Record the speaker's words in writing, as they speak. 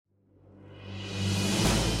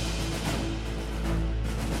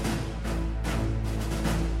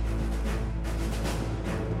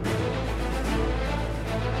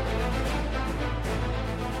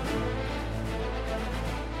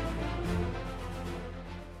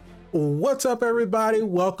What's up, everybody?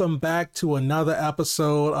 Welcome back to another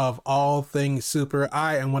episode of All Things Super.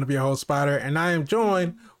 I am one of your hosts, Spider, and I am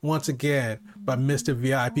joined once again by Mr.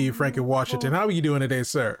 VIP Frankie Washington. How are you doing today,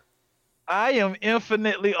 sir? I am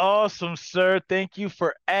infinitely awesome, sir. Thank you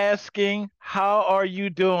for asking. How are you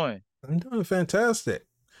doing? I'm doing fantastic.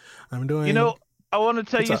 I'm You doing. know, I want to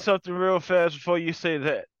tell What's you up? something real fast before you say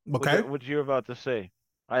that. What, Okay. what you're about to say.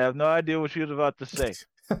 I have no idea what you're about to say.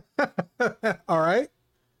 All right.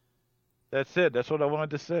 That's it. That's what I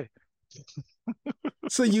wanted to say.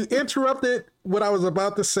 So you interrupted what I was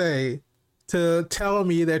about to say to tell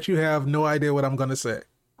me that you have no idea what I'm going to say.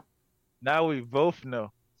 Now we both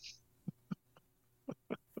know.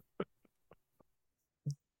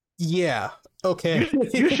 Yeah. Okay.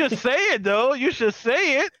 You should say it though. You should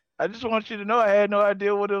say it. I just want you to know I had no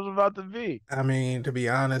idea what it was about to be. I mean, to be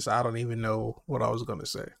honest, I don't even know what I was going to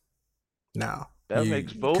say. Now, That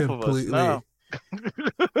makes you both of us completely now.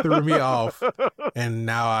 threw me off, and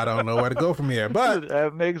now I don't know where to go from here. But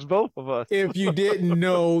That makes both of us. if you didn't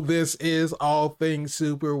know, this is All Things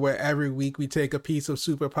Super, where every week we take a piece of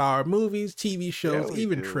superpower movies, TV Yeah, shows, we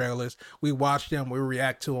even do. trailers. We watch them, we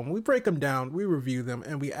react to them, we break them down, we review them,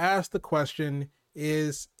 and we ask the question,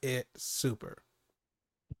 is it super?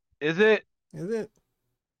 Is it? Is it?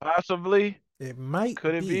 Possibly? It might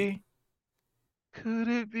Could it be. be? Could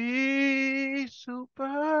it be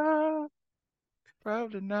super?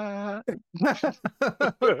 Probably not. But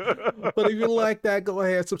if you like that, go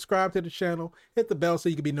ahead, subscribe to the channel, hit the bell so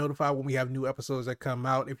you can be notified when we have new episodes that come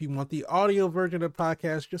out. If you want the audio version of the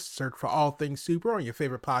podcast, just search for All Things Super on your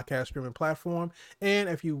favorite podcast streaming platform. And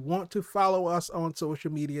if you want to follow us on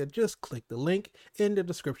social media, just click the link in the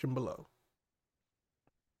description below.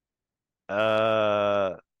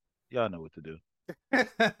 uh, y'all know what to do.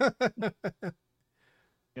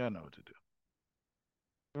 Y'all know what to do.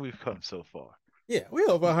 We've come so far. Yeah, we're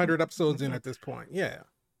over 100 episodes in at this point. Yeah.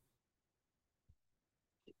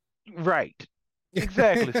 Right.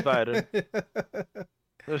 Exactly, Spider.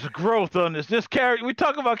 There's growth on this. This character, we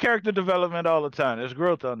talk about character development all the time. There's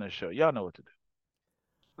growth on this show. Y'all know what to do.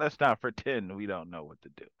 Let's not pretend we don't know what to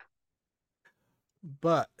do.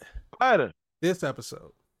 But Spider, this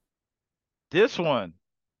episode, this one,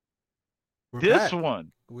 we're this back.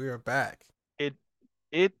 one, We're back. it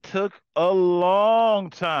it took a long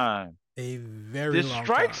time. A very Did long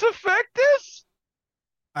strikes time. affect this?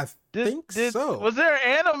 I Did think did so. was there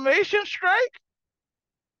an animation strike?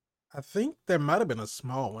 I think there might have been a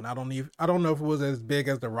small one. I don't know if it was as big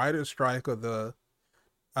as the writer's strike or the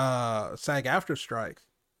SAG after strike,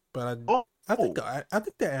 but Oh, I think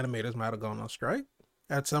the animators might have gone on strike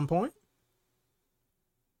at some point.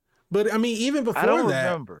 But I mean, even I before don't that,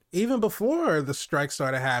 remember. even before the strike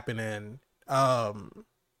started happening,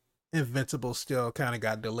 Invincible still kind of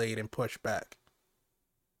got delayed and pushed back.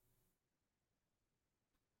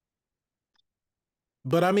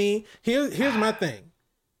 But I mean, here's my thing.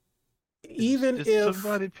 Even Did if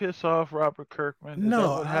somebody piss off Robert Kirkman? Is that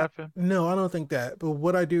no, what happened? I don't think that. But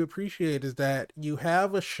what I do appreciate is that you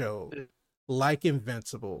have a show like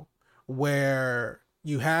Invincible where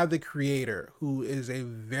you have the creator who is a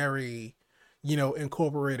very,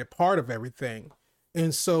 incorporated part of everything.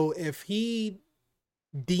 And so if he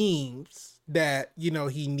deems that,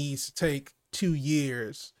 he needs to take 2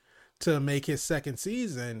 years to make his second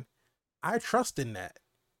season, I trust in that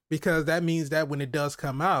because that means that when it does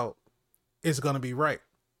come out, it's going to be right.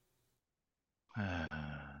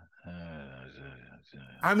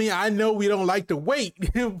 I mean, I know we don't like to wait,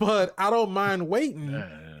 but I don't mind waiting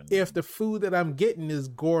if the food that I'm getting is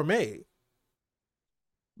gourmet.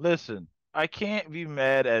 Listen, I can't be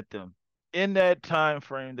mad at them. In that time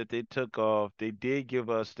frame that they took off, they did give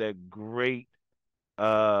us that great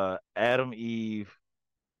Adam Eve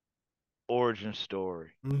origin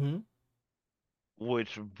story, Mm-hmm.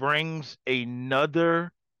 which brings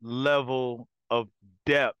another level of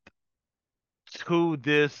depth to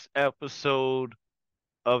this episode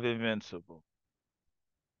of Invincible.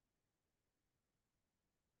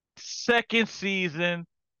 Second season,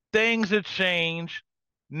 things have changed.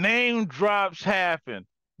 Name drops happen.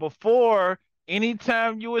 Before,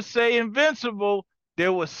 anytime you would say Invincible, they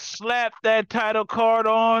would slap that title card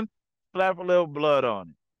on, slap a little blood on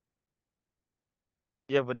it.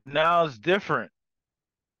 Yeah, but now it's different.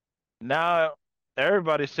 Now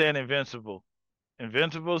everybody's saying Invincible.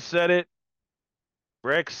 Invincible said it.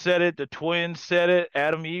 Rex said it. The twins said it.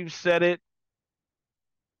 Adam Eve said it.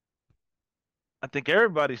 I think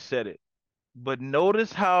everybody said it. But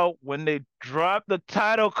notice how when they dropped the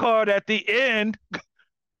title card at the end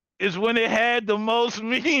is when it had the most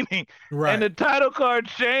meaning. And Right. the title card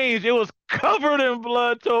changed. It was covered in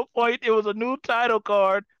blood to a point. It was a new title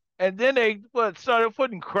card. And then they what started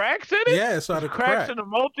putting cracks in it? Yeah, it There's started to cracks crack. in the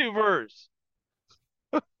multiverse.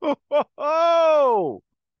 Oh,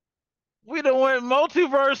 we done went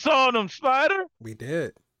multiverse on them, Spider. We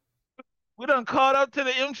did. We done caught up to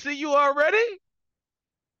the MCU already.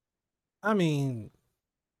 I mean,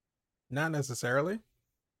 not necessarily.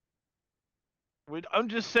 I'm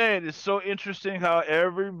just saying, it's so interesting how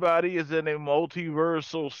everybody is in a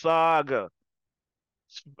multiversal saga.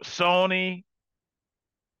 Sony,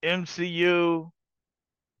 MCU,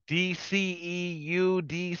 DCEU,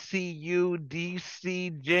 DCU,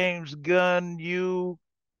 DC, James Gunn, you,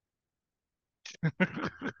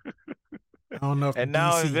 I don't know if the and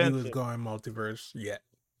now DCU is Invincible. going multiverse yet.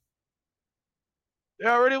 They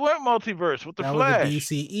already went multiverse with the That was the Flash.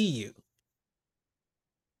 DCEU.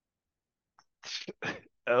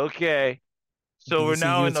 Okay. So we're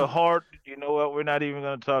now DCU in is the heart. You know what? We're not even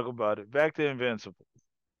going to talk about it. Back to Invincible.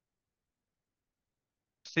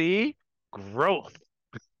 See? Growth.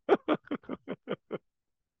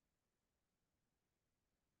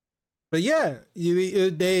 but yeah,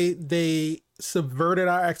 they subverted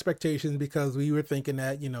our expectations because we were thinking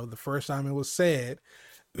that, the first time it was said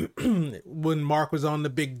when Mark was on the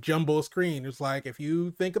big jumbo screen, it's like, if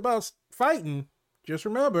you think about fighting, just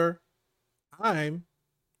remember I'm,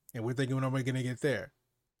 and we're thinking, when am I going to get there?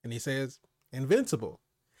 And he says, Invincible.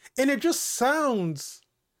 And it just sounds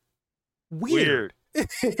weird. Weird,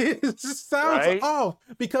 It just sounds right? off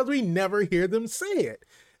because we never hear them say it.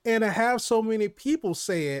 And to have so many people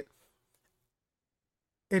say it,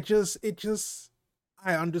 it just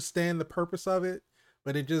I understand the purpose of it,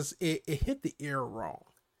 but it hit the ear wrong.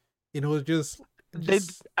 It just They,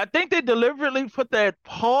 just I think they deliberately put that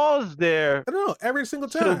pause there I don't know, every single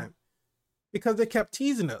to time. Because they kept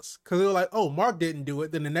teasing us. Because they were like, oh, Mark didn't do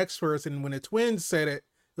it. Then the next person, when the twins said it,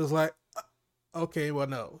 it was like, okay, well,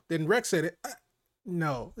 no. Then Rex said it.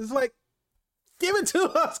 No. It's like, give it to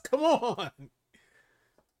us. Come on.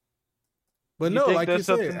 But you no, think like you that's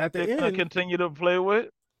said, something that at the they're gonna end, continue to play with?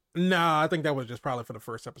 nah, I think that was just probably for the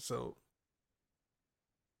first episode.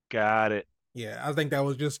 Got it. Yeah, I think that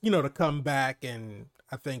was just, to come back. And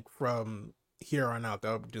I think from here on out,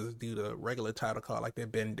 they'll just do the regular title call like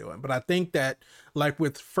they've been doing. But I think that, like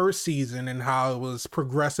with first season and how it was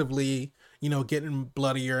progressively, getting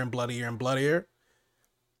bloodier and bloodier and bloodier,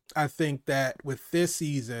 I think that with this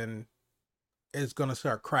season, it's going to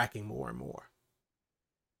start cracking more and more.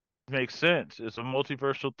 Makes sense. It's a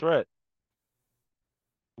multiversal threat.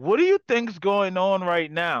 What do you think's going on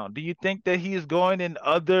right now? Do you think that he's going in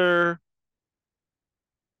other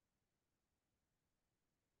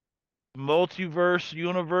multiverse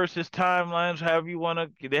universes, timelines, however you want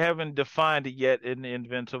to? They haven't defined it yet in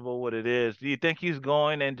Invincible what it is. Do you think he's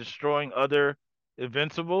going and destroying other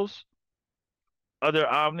Invincibles, other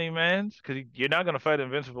Omni Mans? Because you're not going to fight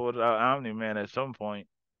Invincible without Omni Man at some point.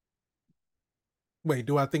 Wait,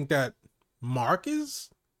 do I think that Mark is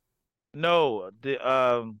No, the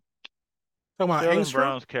talking about Sterling Angstrom?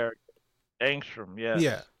 Brown's character, Angstrom. Yeah.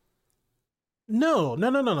 Yes, No, no,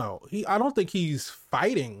 no, no, no. I don't think he's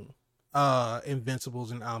fighting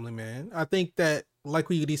Invincibles and Omni Man. I think that, like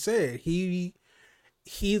we said, he's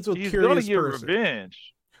a he's going to curious get person.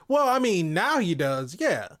 revenge. Well, I mean, now he does,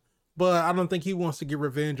 yeah. But I don't think he wants to get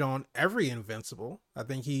revenge on every Invincible. I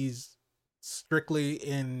think he's strictly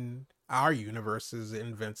in our universe is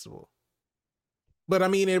Invincible. But I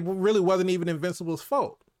mean, it really wasn't even Invincible's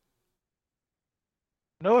fault.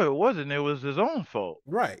 No, it wasn't. It was his own fault.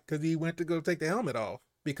 Right, because he went to go take the helmet off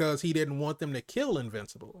because he didn't want them to kill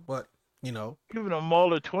Invincible. But, you know, Even the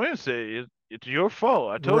Mauler twins say it's your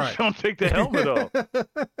fault. I told you right. don't take the helmet off.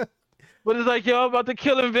 But it's like y'all about to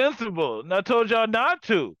kill Invincible, and I told y'all not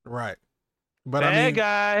to. right. But I Bad mean,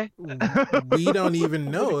 guy. we don't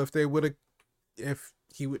even know if they would have, if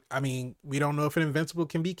he would, I mean, we don't know if an Invincible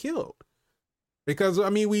can be killed. Because, I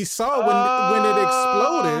mean, we saw when it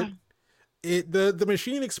uh, exploded, the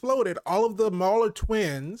machine exploded. All of the Mauler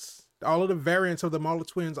twins, all of the variants of the Mauler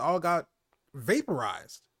twins, all got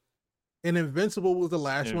vaporized, and Invincible was the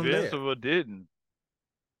last one there. Invincible didn't.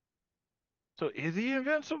 So is he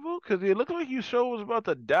invincible? Because it looked like you sure was about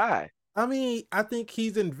to die. I mean, I think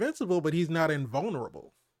he's invincible, but he's not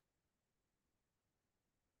invulnerable.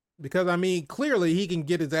 Because I mean, clearly he can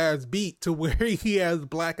get his ass beat to where he has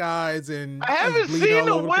black eyes and I is haven't bleeding seen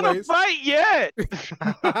all him over the win a place. fight yet.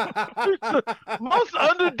 Most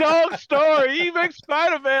underdog story. He makes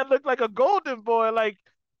Spider-Man look like a golden boy, like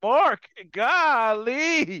Mark.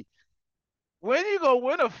 Golly, when you gonna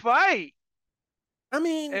win a fight? I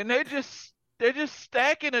mean, And they're just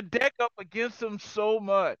stacking a deck up against him so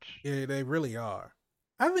much. yeah, they really are.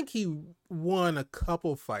 I think he won a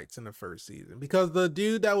couple fights in the first season because the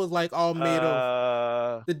dude that was like all made of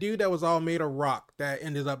Uh, the dude that was all made of rock that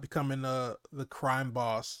ended up becoming the crime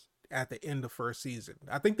boss at the end of first season.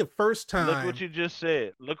 I think the first look what time, you just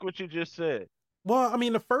said. Look what you just said. well, I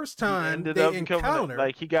mean the first He time ended they up becoming encountered,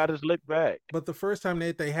 like he got his lick back. but the first time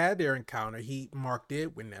they had their encounter, he Mark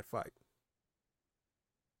did win that fight.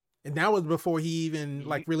 And that was before he even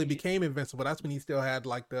like You, really you, became invincible. That's when he still had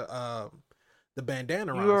like the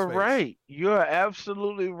bandana around you his are face. right. You are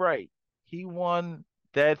absolutely right. He won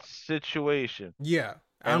that situation. Yeah.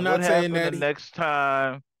 I'm And what not saying happened the that next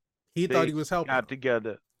time he thought they he was helping got him.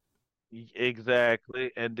 together?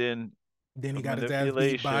 Exactly. And then Then the he got his ass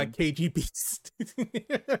beat by manipulation KG Beast.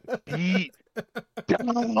 beat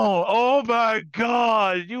down. Oh my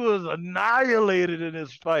God. You was annihilated in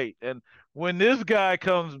this fight. And when this guy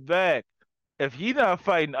comes back, if he not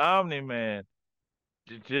fighting Omni Man,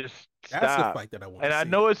 just That's the stop. fight that I want to And I see.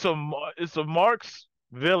 know it's a Mark's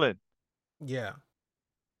villain. Yeah.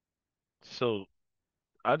 So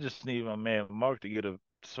I just need my man Mark to get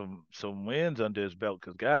some wins under his belt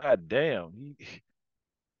because god damn, he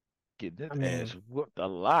getting I his ass mean, whooped a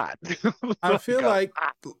lot. I feel Like a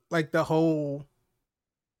lot. like the whole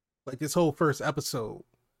like this whole first episode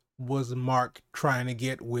was Mark trying to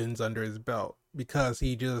get wins under his belt because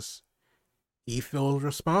he feels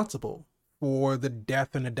responsible for the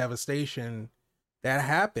death and the devastation that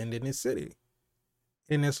happened in his city.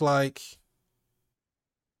 And it's like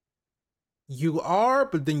you are,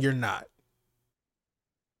 but then you're not.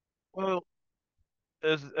 Well,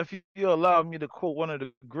 as if you allow me to quote one of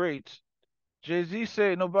the greats, Jay-Z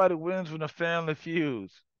said nobody wins when a family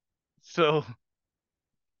feuds. So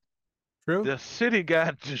True? the city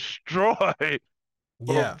got destroyed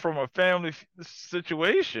Yeah. from a family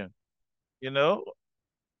situation, you know?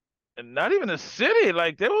 And not even a city,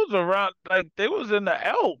 like they was around, like they was in the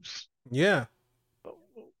Alps. Yeah.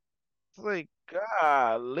 It's like,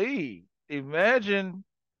 golly, imagine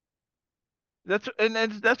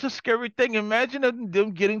that's a scary thing. Imagine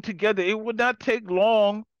them getting together. It would not take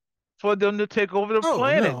long for them to take over the Oh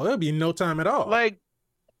planet. no, it'll be no time at all. Like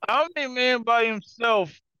Omni Man by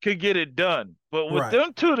himself could get it done, but with Right.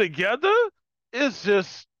 them two together, it's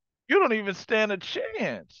just you don't even stand a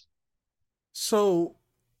chance. So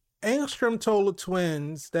Angstrom told the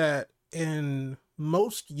twins that in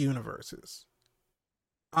most universes,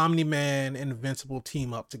 Omni Man and Invincible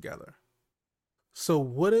team up together. So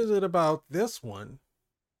what is it about this one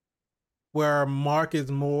where Mark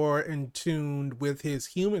is more in tune with his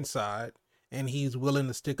human side and he's willing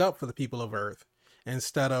to stick up for the people of Earth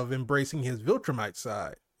instead of embracing his Viltrumite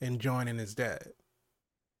side and joining his dad?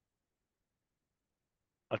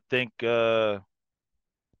 I think that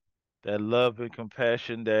love and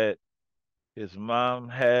compassion that his mom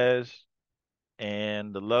has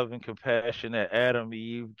and the love and compassion that Adam and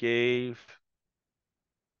Eve gave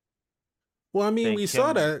Well, I mean, make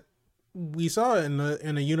him we saw it in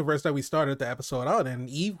the universe that we started the episode out, and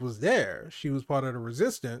Eve was there. She was part of the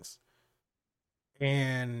resistance,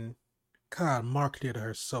 and God, Mark did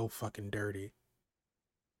her so fucking dirty.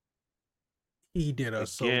 He did her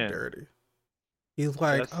so again. dirty. He's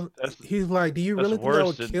like, That's that's he's like, do you that's really think I worse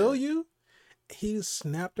would than kill that. you? He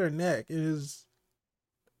snapped her neck. Is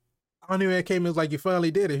Anime came and was like, you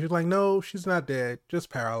finally did it. She's like, no, she's not dead, just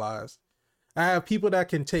paralyzed. I have people that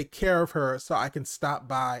can take care of her, so I can stop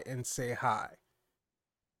by and say hi.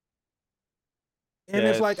 And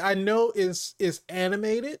it's like That's I know it's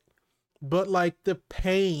animated, but like the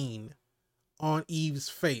pain on Eve's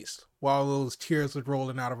face while those tears were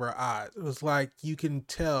rolling out of her eyes, it was like you can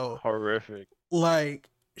tell, horrific. like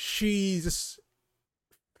she's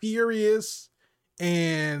furious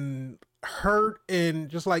and hurt and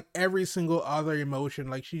just like every single other emotion,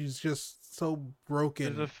 like she's just so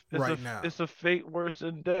broken right now. It's a fate worse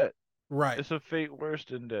than death. Right. It's a fate worse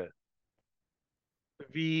than death. To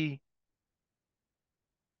be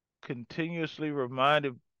continuously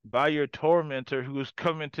reminded by your tormentor who's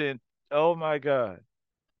coming to, oh my God,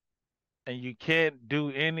 and you can't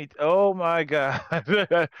do any. Oh my God,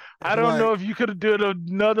 I don't know Like, if you could have done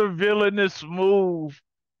another villainous move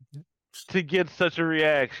to get such a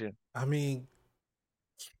reaction. I mean,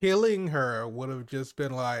 killing her would have just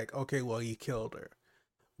been like, okay, well, you killed her.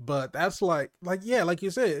 But that's like yeah, like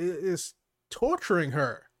you said, it's torturing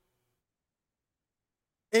her.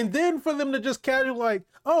 And then for them to just casually like,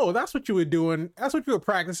 oh, that's what you were doing. That's what you were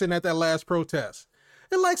practicing at that last protest.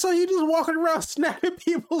 And like, so you just walking around snapping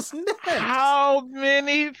people's necks. How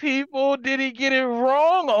many people did he get it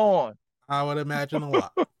wrong on? I would imagine a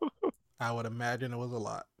lot. I would imagine it was a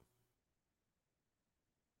lot.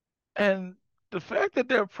 And the fact that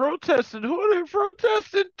they're protesting, who are they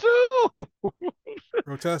protesting to?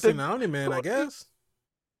 Protesting The, the Omni Man, I guess.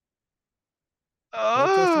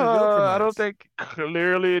 Protesting the I don't Viltrumites. think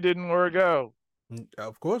clearly it didn't work out.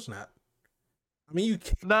 Of course not. I mean,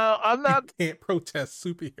 Now, you can't protest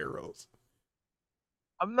superheroes.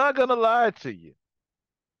 I'm not gonna lie to you.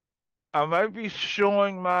 I might be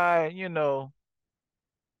showing my,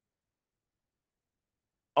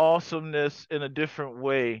 awesomeness in a different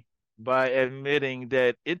way by admitting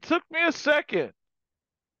that it took me a second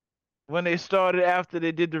when they started after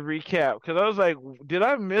they did the recap because I was like, did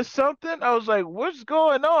I miss something? I was like, what's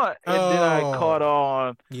going on? And then I caught Oh,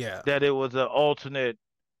 on yeah, that it was an alternate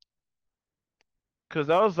because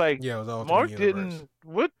I was like, yeah. It was alternate Mark universe. didn't.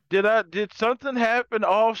 What did something happen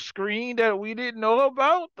off screen that we didn't know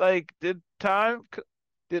about? Like, did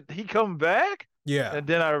he come back? Yeah, And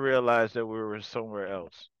then I realized that we were somewhere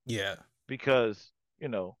else yeah. because you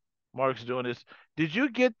know Mark's doing this. Did you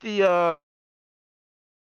get the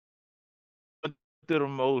through the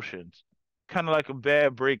motions? Kind of like a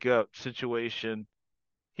bad breakup situation.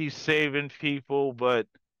 He's saving people, but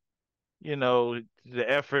the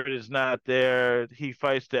effort is not there. He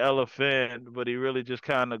fights the elephant, but he really just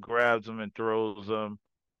kind of grabs him and throws him.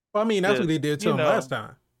 Well, I mean, that's what The they did to you him last know,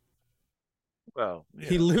 time. well,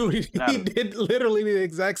 He literally not he a did literally the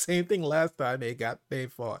exact same thing last time they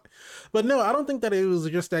fought. But no, I don't think that it was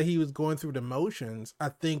just that he was going through the motions. I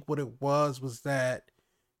think what it was that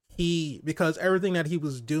he because everything that he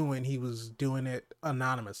was doing it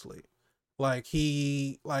anonymously. Like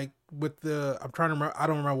he like with the I'm trying to remember I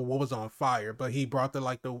don't remember what was on fire, but he brought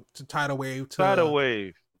the tidal wave tidal to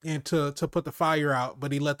wave. and to put the fire out,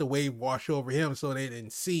 but he let the wave wash over him so they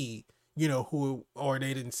didn't see, who or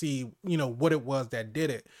they didn't see, what it was that did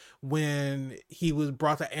it. When he was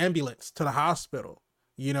brought the ambulance to the hospital,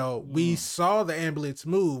 we Mm, saw the ambulance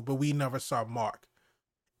move, but we never saw Mark.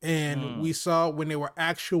 And we mm, saw when they were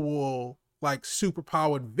actual like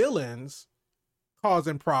superpowered villains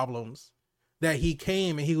causing problems that he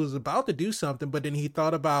came and he was about to do something, but then he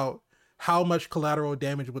thought about how much collateral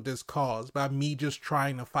damage would this cause by me just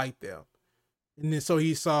trying to fight them. And then so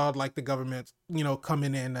he saw like the government,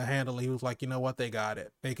 coming in to handle it. He was like, you know what, they got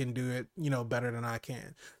it. They can do it, better than I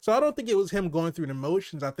can. So I don't think it was him going through the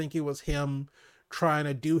motions. I think it was him trying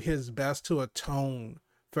to do his best to atone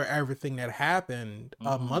for everything that happened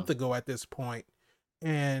a mm-hmm. month ago at this point.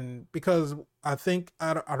 And because I think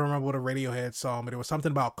I don't remember what a Radiohead song, but it was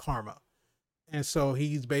something about karma. And so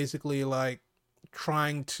he's basically like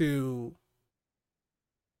trying to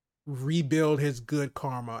rebuild his good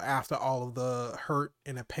karma after all of the hurt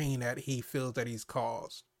and the pain that he feels that he's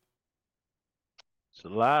caused. It's a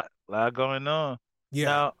lot going on.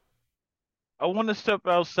 Yeah. Now, I want to step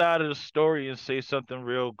outside of the story and say something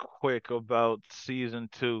real quick about season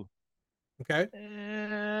two. Okay.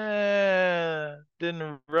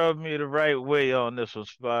 Didn't rub me the right way on this one,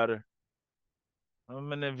 Spider.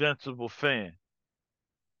 I'm an Invincible fan.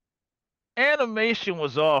 Animation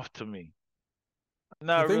was off to me. You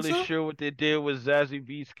Not think really so? sure what they did with Zazie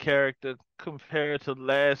Beet's character compared to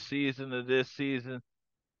last season to this season.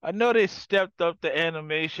 I know they stepped up the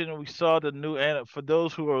animation and we saw the new for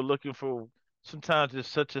those who are looking for sometimes it's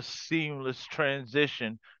such a seamless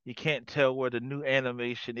transition. You can't tell where the new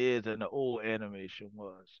animation is and the old animation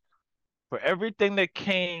was. For everything that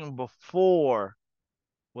came before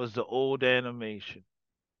was the old animation.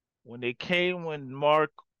 When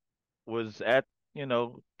Mark was at,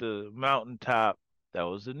 the mountaintop, that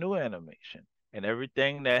was the new animation. And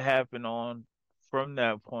everything that happened on from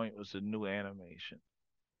that point was a new animation.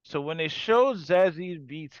 So when they showed Zazie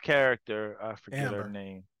Beet's character, I forget her Amber.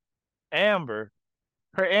 name, Amber,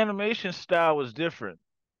 her animation style was different.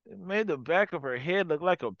 It made the back of her head look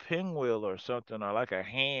like a pinwheel or something, or like a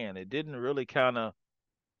hand. It didn't really kind of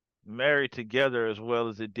marry together as well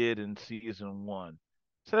as it did in season one.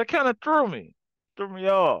 So that kind of threw me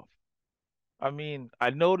off. I mean, I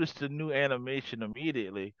noticed the new animation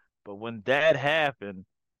immediately, but when that happened,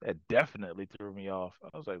 that definitely threw me off.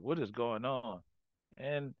 I was like, what is going on?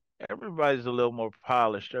 And everybody's a little more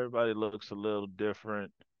polished. Everybody looks a little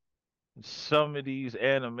different. Some of these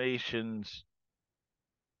animations,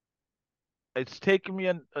 it's taken me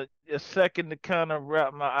a second to kind of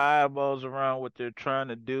wrap my eyeballs around what they're trying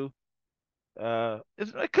to do.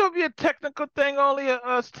 It could be a technical thing, only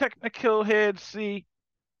us technical heads see,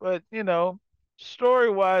 but story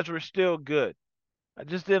wise, we're still good. I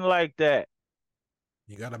just didn't like that.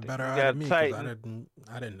 You got a Think better we eye than got me to because tighten,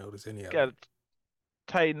 I didn't notice any of got it. to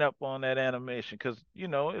tighten up on that animation because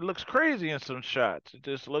it looks crazy in some shots. It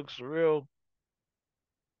just looks real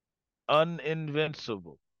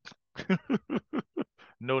uninvincible.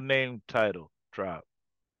 No name title. drop.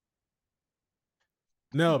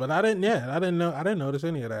 No, but I didn't. Yeah, I didn't know. I didn't notice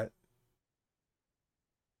any of that.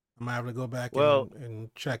 I'm gonna have to go back Well,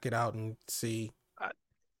 and check it out and see I,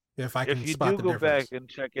 if I if can you spot do the go back difference. and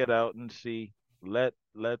check it out and see, let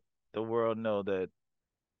the world know that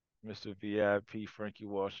Mr. VIP Frankie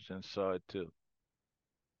Washington saw it too.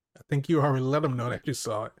 I think you already let them know that you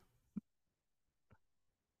saw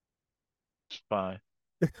It's fine.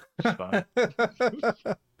 It's fine.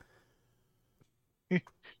 it.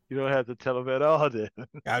 You don't have to tell him at all then.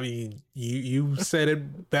 I mean, you said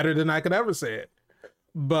it better than I could ever say it.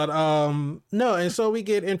 But no, and so we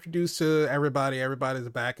get introduced to everybody. Everybody's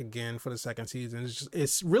back again for the second season.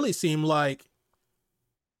 It's really seemed like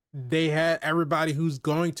they had everybody who's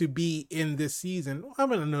going to be in this season. I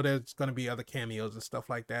mean, I know there's going to be other cameos and stuff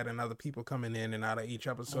like that, and other people coming in and out of each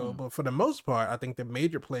episode. Mm. But for the most part, I think the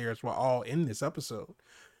major players were all in this episode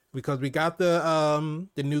because we got the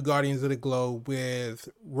new Guardians of the Globe with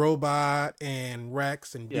Robot and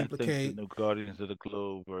Rex and Yeah, I think the Duplicate. new Guardians of the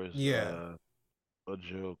Globe is Yeah. a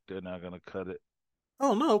joke. They're not gonna cut it.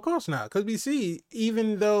 Oh no, of course not. Because we see,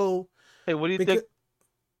 even though Hey, what do you because think?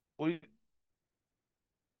 What do you,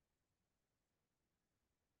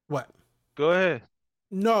 what? go ahead.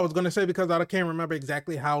 No, I was gonna say because I can't remember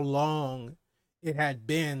exactly how long it had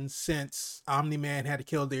been since Omni Man had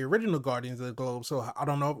killed the original Guardians of the Globe. So I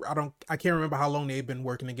don't know. I can't remember how long they've been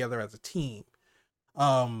working together as a team.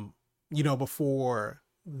 Um, before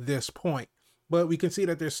this point. But we can see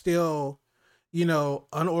that they're still,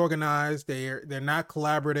 unorganized. They're not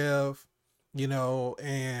collaborative,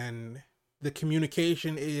 and the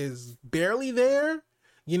communication is barely there.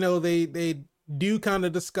 They do kind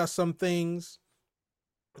of discuss some things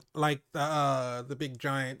like the big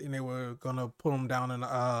giant, and they were gonna put him down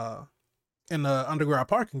in the underground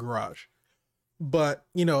parking garage. But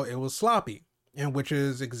it was sloppy, and which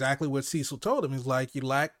is exactly what Cecil told him. He's like, you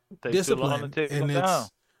lack Take too long to discipline, take them and down.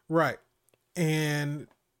 it's right, and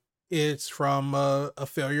it's from a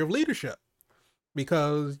failure of leadership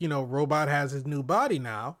because Robot has his new body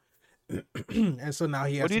now, and so now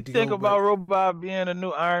he What has do to you think deal with. about Robot being a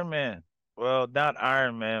new Iron Man? Well, not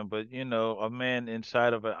Iron Man, but a man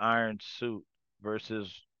inside of an iron suit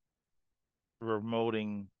versus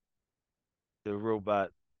remoting the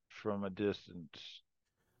robot from a distance.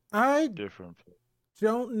 I Different.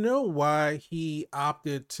 don't know why he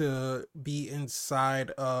opted to be inside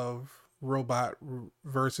of Robot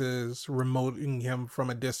versus remoting him from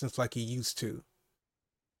a distance like he used to.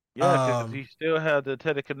 Yeah, because Um, he still had the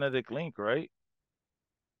telekinetic link, right?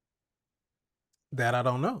 that I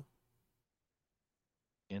don't know.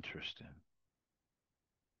 Interesting.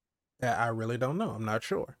 That I really don't know. I'm not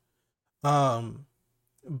sure. Um,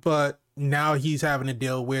 but now he's having to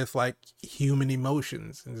deal with like human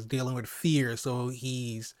emotions and is dealing with fear. So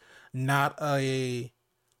he's not a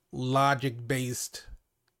logic based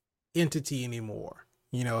entity anymore.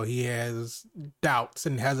 He has doubts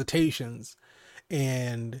and hesitations.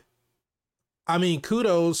 And I mean,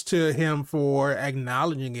 kudos to him for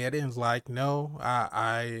acknowledging it and it's like, no,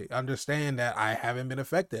 I understand that I haven't been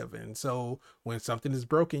effective. And so when something is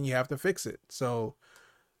broken, you have to fix it. So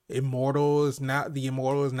Immortal is now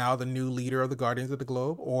the new leader of the Guardians of the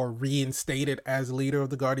Globe, or reinstated as leader of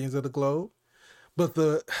the Guardians of the Globe. But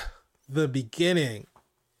the beginning,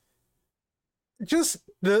 just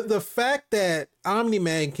the fact that Omni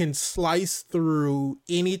Man can slice through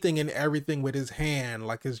anything and everything with his hand,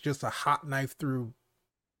 like it's just a hot knife through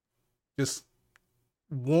just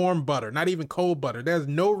warm butter, not even cold butter. There's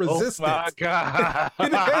no Oh my resistance. God.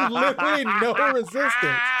 There's literally no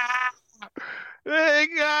resistance. That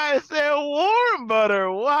guy said warm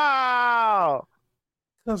butter. Wow.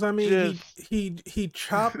 Because I mean, he Just he he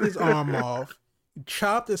chopped his arm off,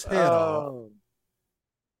 chopped his head off, oh.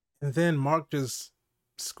 and then Mark just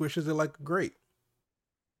squishes it like a grape.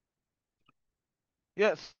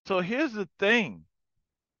 Yes. So here's the thing.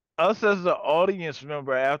 Us as the audience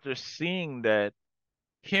member, after seeing that,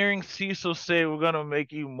 hearing Cecil say we're gonna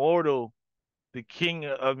make you mortal,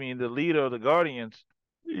 the leader of the Guardians,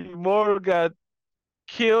 Immortal got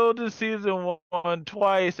killed in season one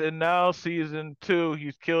twice, and now season two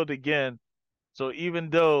he's killed again. So even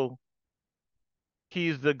though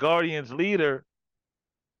he's the Guardians leader,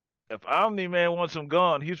 if Omni Man wants him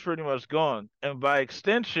gone, he's pretty much gone. And by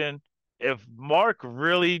extension, if Mark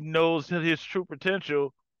really knows his true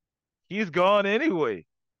potential, he's gone anyway.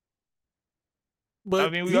 I But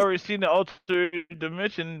mean, we he already seen the altered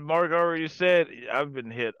dimension. Mark already said, I've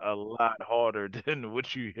been hit a lot harder than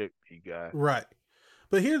what you hit me, guy. right.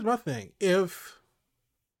 But here's my thing: if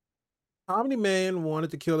Omni Man wanted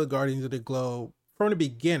to kill the Guardians of the Globe from the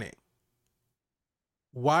beginning,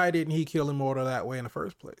 Why didn't he kill Immortal that way in the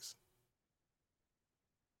first place?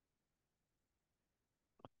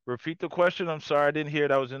 Repeat the question. I'm sorry, I didn't hear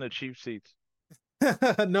it. I was in the cheap seats.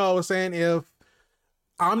 No, I was saying if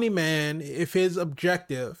Omni Man, if his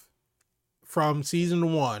objective from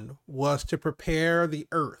season one was to prepare the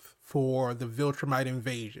Earth for the Viltrumite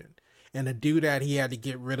invasion, and to do that, he had to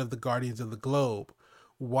get rid of the Guardians of the Globe.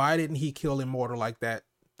 Why didn't he kill Immortal like that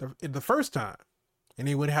the first time? And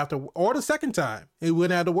he wouldn't have to, or the second time, he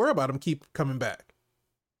wouldn't have to worry about him keep coming back.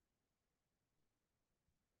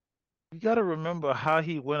 You got to remember how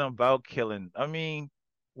he went about killing. I mean,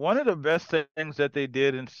 one of the best things that they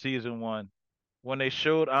did in season one, when they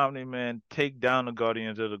showed Omni Man take down the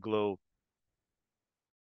Guardians of the Globe,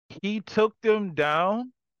 he took them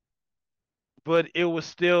down, but it was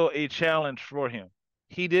still a challenge for him.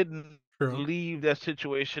 He didn't True. leave that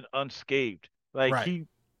situation unscathed. Like Right. he,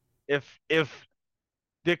 if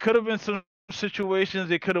there could have been some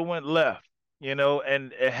situations it could have went left,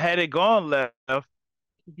 and had it gone left,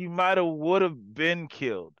 he might have would have been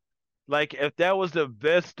killed. Like if that was the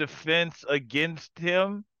best defense against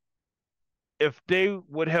him, if they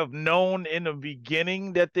would have known in the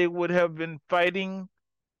beginning that they would have been fighting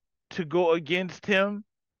to go against him,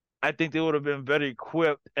 I think they would have been better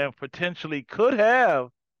equipped and potentially could have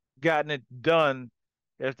gotten it done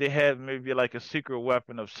if they had maybe like a secret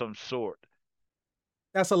weapon of some sort.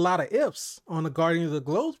 That's a lot of ifs on the Guardians of the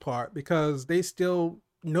Globe's part because they still,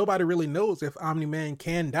 nobody really knows if Omni Man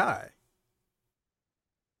can die.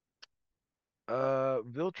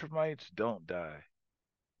 Viltrumites don't die.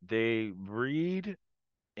 They breed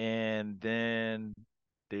and then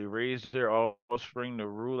they raise their offspring to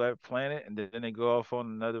rule that planet, and then they go off on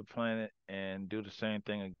another planet and do the same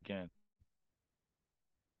thing again.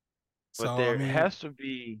 But So, I there mean, has to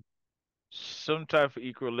be some type of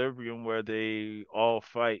equilibrium where they all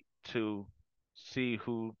fight to see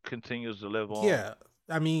who continues to live on. yeah.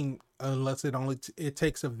 I mean, unless it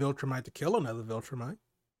takes a Viltrumite to kill another Viltrumite.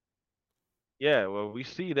 Yeah, well, we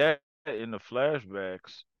see that in the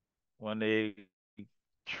flashbacks when they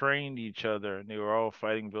trained each other and they were all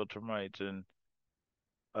fighting Viltrumites, and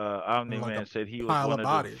Like a Omni-Man said he was pile one of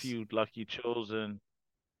of the bodies. few lucky chosen,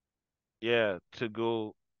 yeah, to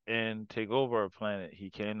go and take over a planet. He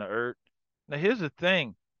came to Earth. Now here's the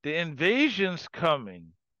thing: the invasion's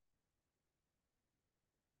coming.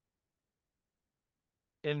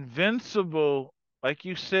 Invincible, like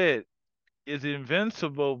you said, is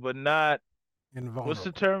invincible, but not, what's the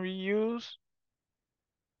Invulnerable. term you use?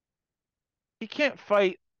 He can't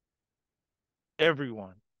fight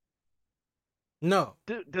everyone. No.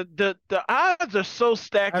 The odds are so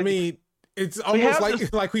stacked. I mean, it's We almost have like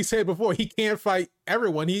this. like we said before, he can't fight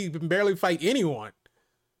everyone. He can barely fight anyone.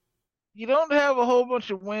 You don't have a whole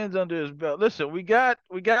bunch of wins under his belt. Listen, we got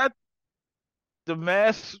the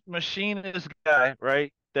mass machinist guy,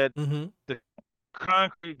 right? That Mm-hmm. the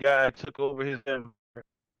concrete guy took over his empire.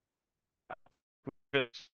 The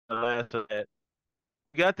last of that.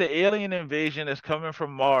 We got the alien invasion that's coming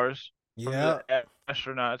from Mars from the Yeah.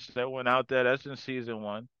 astronauts that went out there. That's in season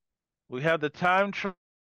one. We have the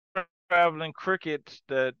traveling crickets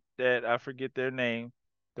that I forget their name.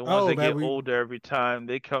 The ones Oh, that that get we older every time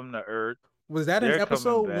they come to Earth. was that in They're coming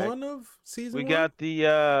episode back. one of season We one? got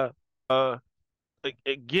the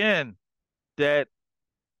again that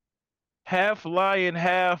half lion,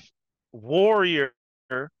 half warrior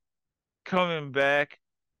coming back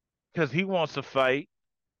because he wants to fight.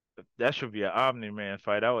 That should be an Omni Man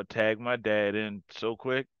fight. I would tag my dad in so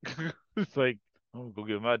quick. It's like, I'm gonna go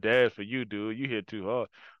get my dad for you, dude. You hit too hard.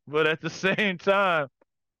 But at the same time,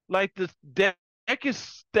 like this deck is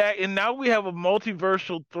stacked, and now we have a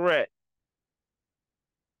multiversal threat.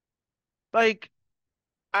 Like,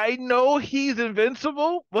 I know he's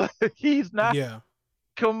invincible, but he's not. Yeah.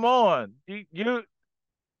 Come on, you're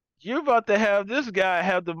about to have this guy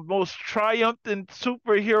have the most triumphant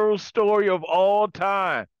superhero story of all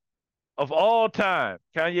time. Of all time.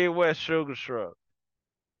 Kanye West, Sugar Shrug.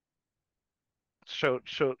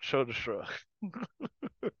 Shoulder shrug.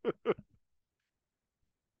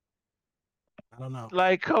 I don't know.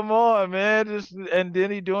 Like, come on, man. And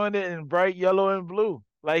then he doing it in bright yellow and blue.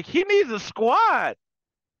 Like, he needs a squad.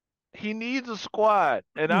 He needs a squad.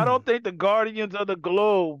 And I don't think the Guardians of the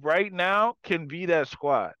Globe right now can be that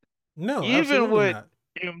squad. No, Even absolutely with not.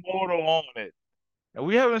 Immortal on it. And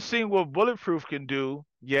we haven't seen what Bulletproof can do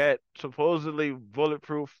yet. Supposedly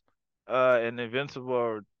Bulletproof and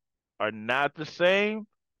Invincible are not the same,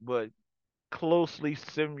 but closely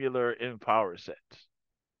similar in power sets.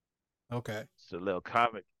 Okay. It's a little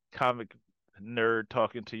comic nerd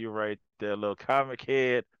talking to you right there, little comic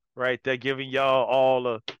head right there, giving y'all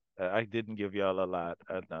all I didn't give y'all a lot.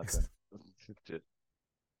 Nothing. Just,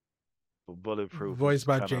 but Bulletproof is Voiced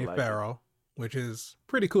by kind of Jay like it. Farrell, which is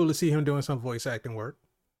pretty cool to see him doing some voice acting work.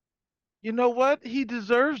 You know what? He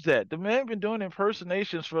deserves that. The man been doing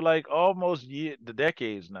impersonations for like almost the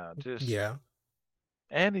decades now. Just Yeah,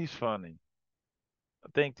 and he's funny. I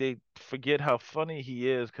think they forget how funny he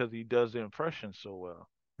is because he does the impression so well.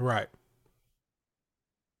 right.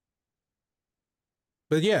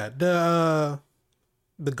 But yeah, the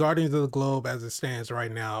Guardians of the Globe as it stands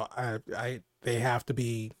right now, I they have to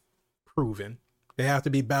be proven. They have to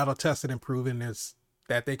be battle tested and proven is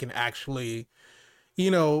that they can actually,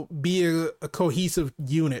 be a cohesive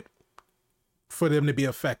unit for them to be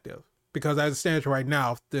effective. Because as it stands right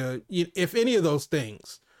now, the if any of those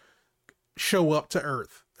things show up to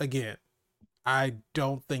Earth again, I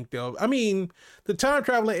don't think they'll. I mean, the time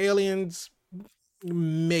traveling aliens,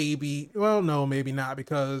 maybe. Well, no, maybe not,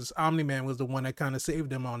 because Omni Man was the one that kind of saved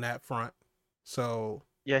them on that front. So,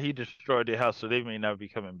 Yeah, he destroyed their house, so they may not be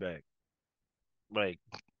coming back. Like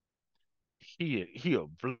he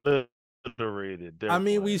obliterated I their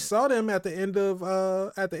mean, we planet. saw them at the end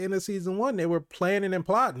of season one. They were planning and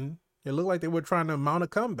plotting. It looked like they were trying to mount a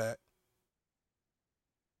comeback.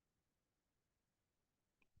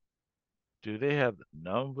 Do they have the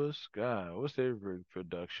numbers? God, what's their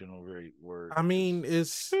reproduction rate work? I mean,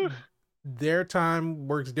 Because it's their time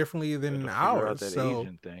works differently than better figure out ours. that So,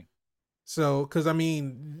 Asian thing. because I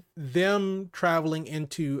mean, them traveling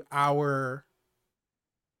into our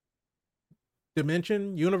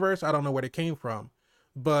dimension, universe, I don't know where they came from,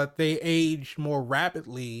 but they age more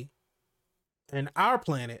rapidly in our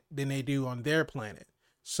planet than they do on their planet.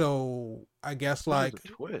 So, I guess That was a like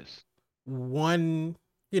twist. one,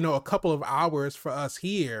 a couple of hours for us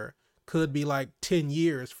here could be like 10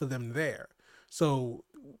 years for them there. So,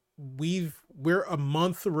 we're a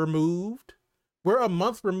month removed. We're a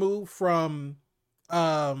month removed from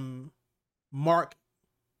um Mark,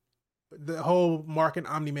 the whole Mark and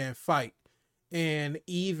Omni Man fight. And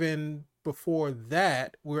even before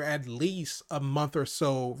that, we're at least a month or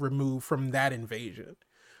so removed from that invasion.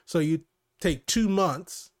 So you take 2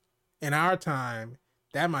 months in our time,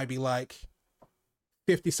 that might be like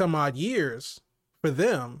 50 some odd years for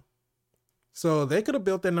them. So they could have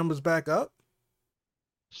built their numbers back up.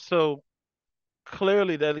 So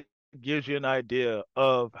clearly that gives you an idea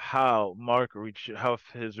of how how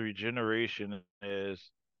his regeneration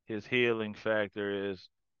is, his healing factor is.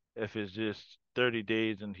 If it's just 30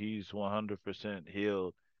 days and he's 100%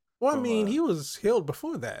 healed Well, I from mean, a he was healed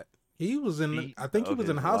before that. I beating think he of was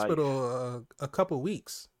in the his life. hospital a couple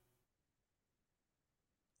weeks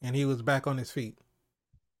and he was back on his feet.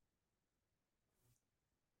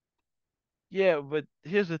 Yeah, but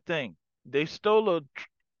here's the thing. They stole a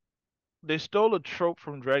they stole a trope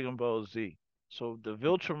from Dragon Ball Z. So the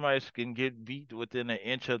Viltrumites can get beat within an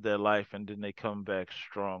inch of their life and then they come back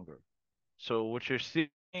stronger. So what you're seeing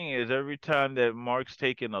is every time that Mark's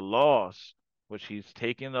taking a loss, which he's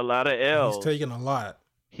taking a lot of He's L's, taken a lot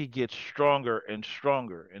he gets stronger and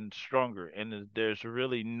stronger and stronger. And there's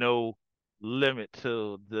really no limit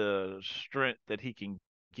to the strength that he can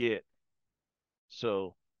get.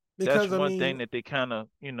 So that's because I one mean, thing that they kind of,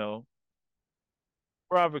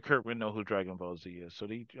 Robert Kirkman know who Dragon Ball Z is, so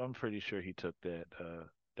I'm pretty sure he took that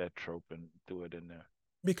trope and threw it in there.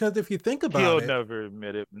 because if you think about He'll it, never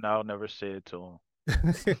admit it, and I'll never say it to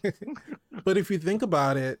but if you think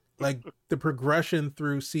about it, like the progression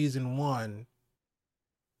through season one,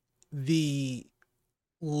 the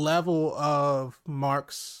level of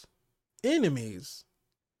Mark's enemies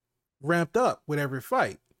ramped up with every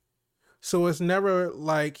fight. So it's never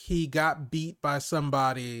like he got beat by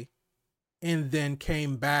somebody and then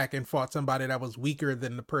came back and fought somebody that was weaker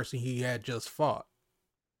than the person he had just fought.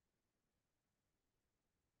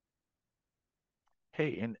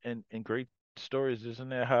 Hey, and great stories, isn't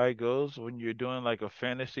that how it goes when you're doing like a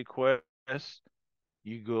fantasy quest?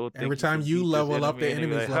 You go Every think you time can you beat this level up, the enemy, and they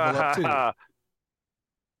be enemies like, ha level up ha too. ha.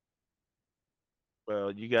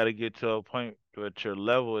 Well, you got to get to a point where your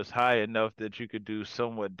level is high enough that you could do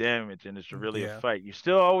somewhat damage, and it's really a Yeah, fight. You're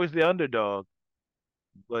still always the underdog,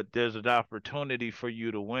 but there's an opportunity for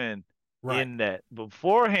you to win right. in that.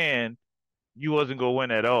 Beforehand, you wasn't gonna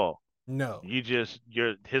win at all. No. You just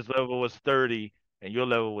your his level was 30 and your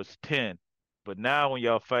level was 10. But now when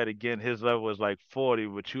y'all fight again, his level is like 40,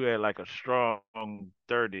 but you had like a strong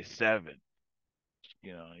 37.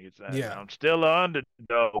 Yeah. I'm still an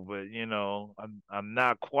underdog, but I'm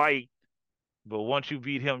not quite. But once you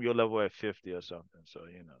beat him, your level at 50 or something. So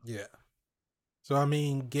Yeah. So I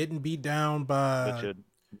mean, getting beat down but by your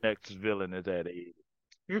next villain is at 80.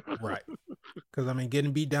 Right. Because I mean,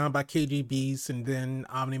 getting beat down by KGBs and then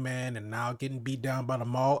Omni Man, and now getting beat down by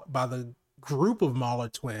the group of Mauler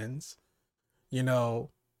twins. You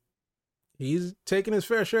know, he's taking his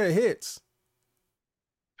fair share of hits.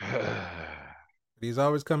 But he's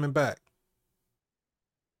always coming back.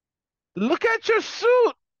 Look at your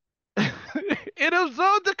suit. It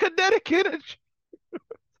absorbed the kinetic energy.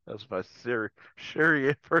 That's my Siri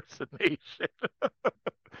impersonation.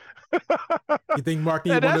 You think Mark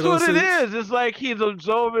needed And one of that's those what it suits? is. It's like he's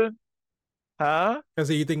absorbing, huh? I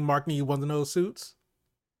say, you think Mark needed one of those suits?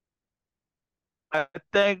 I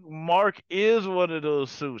think Mark is one of those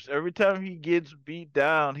suits. Every time he gets beat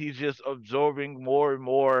down, he's just absorbing more and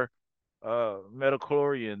more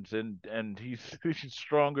metachlorians, and he's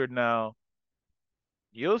stronger now.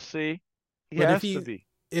 You'll see. He But has to be.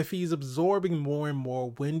 if he's absorbing more and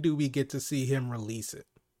more, when do we get to see him release it?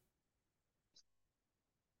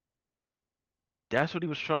 That's what he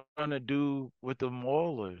was trying to do with the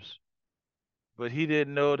Maulers, but he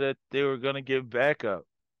didn't know that they were gonna get back up.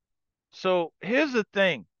 So here's the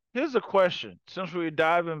thing. Here's the question. Since we're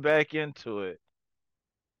diving back into it,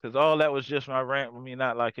 because all that was just my rant with me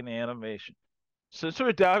not liking the animation. Since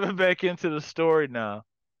we're diving back into the story now,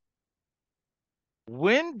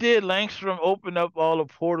 when did Langstrom open up all the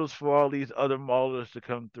portals for all these other Maulers to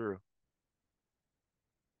come through?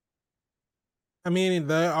 I mean,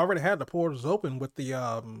 they already had the portals open with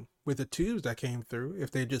the tubes that came through.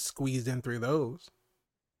 If they just squeezed in through those.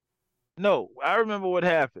 No, I remember what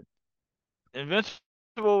happened.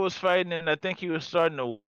 Invincible was fighting, and I think he was starting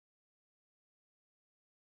to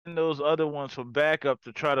win those other ones for backup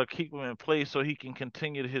to try to keep them in place so he can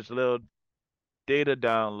continue his little data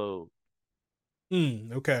download.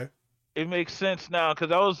 Okay. It makes sense now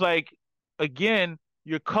because I was like, again,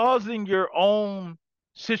 you're causing your own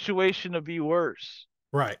situation to be worse.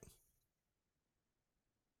 Right.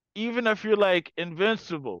 Even if you're like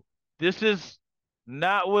invincible, this is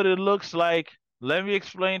not what it looks like. Let me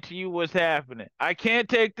explain to you what's happening. I can't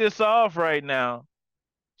take this off right now,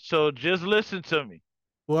 so just listen to me.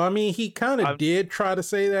 Well, I mean, he kind of I'm did try to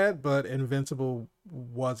say that, but Invincible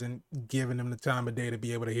wasn't giving him the time of day to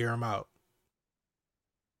be able to hear him out.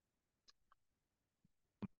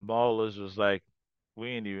 Maulers was like, we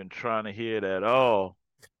ain't even trying to hear it at all.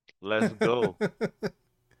 Let's go.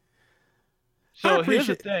 I So here's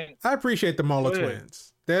the appreciate thing. I appreciate the Go Mauler ahead.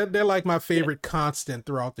 twins. They're like my Yeah, favorite constant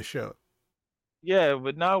throughout the show. yeah,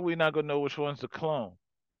 but now we're not gonna know which one's the clone.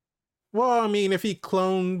 Well, I mean, if he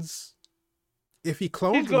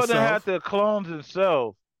He's clones gonna have himself, to clone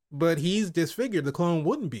himself. but he's disfigured, the clone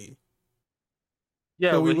wouldn't be.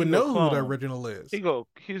 Yeah, So we but would he go know who the clone. original is.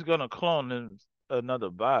 He's gonna clone in another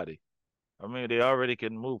body. I mean, they already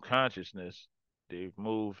can move consciousness. They've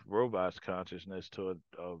moved robots' consciousness to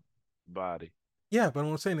a body. Yeah, but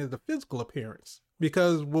what I'm saying is the physical appearance.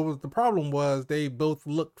 Because what was the problem was they both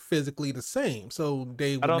looked physically the same, so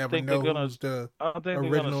they I would don't never think they're know gonna. who's the I don't think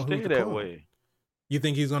they're gonna original, who's stay the that clone. way. You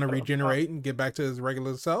think he's going to Uh, regenerate and get back to his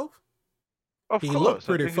regular self? of He looked course,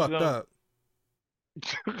 I pretty think he's fucked gonna. up.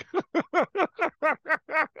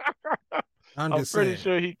 I'm I'm just pretty saying.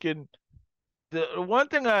 sure he can. The one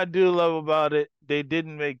thing I do love about it, they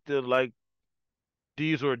didn't make the like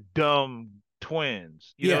these were dumb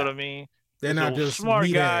twins. You know what Yeah, I mean? they're It's not a just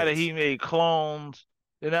smart guy that meatheads. he made clones.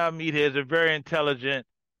 They're not meatheads. They're very intelligent.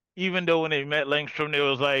 Even though when they met Langstrom, they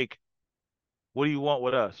was like, "What do you want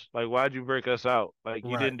with us? Like, why'd you break us out? Like,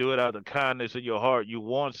 you Right, didn't do it out of the kindness of your heart. You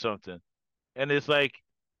want something." And it's like,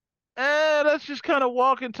 let's just kind of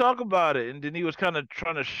walk and talk about it. And then he was kind of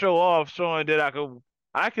trying to show off, showing that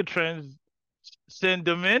I could transcend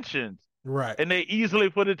dimensions. right, And they easily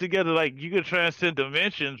put it together like you could transcend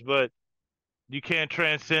dimensions, but you can't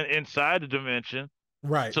transcend inside the dimension.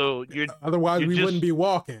 right. So you're Otherwise, you're we wouldn't just be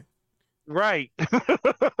walking. right.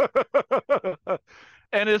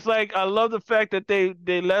 And it's like I love the fact that they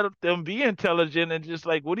let them be intelligent and just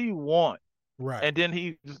like, what do you want? Right. And then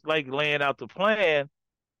he's like laying out the plan.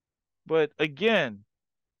 But again,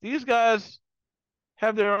 these guys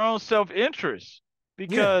have their own self-interest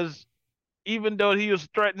Yeah, because even though he was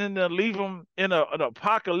threatening to leave them in an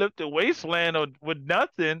apocalyptic wasteland or with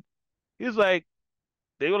nothing, he's like,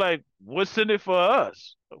 they were like, what's in it for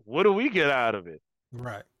us? What do we get out of it?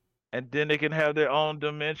 right. And then they can have their own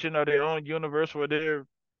dimension or their own universe where they're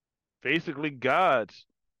basically gods.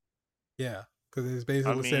 Yeah, because it's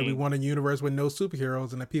I basically said we mean, want a universe with no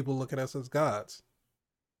superheroes and the people look at us as gods.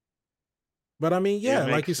 But I mean, it yeah,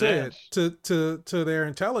 like makes you said, sense. to their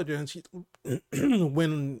intelligence,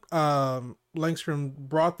 when Langstrom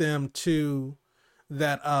brought them to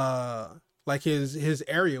that like his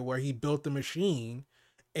area where he built the machine,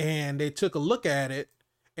 and they took a look at it,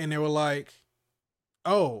 and they were like,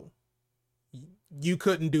 "Oh, you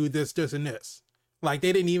couldn't do this, this, and this." Like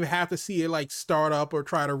they didn't even have to see it like start up or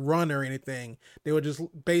try to run or anything. They were just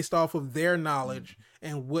based off of their knowledge Mhm.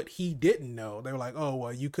 and what he didn't know. They were like, "Oh,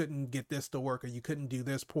 well, you couldn't get this to work, or you couldn't do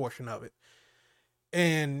this portion of it."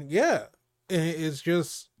 And yeah, it's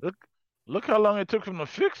just Look, look how long it took him to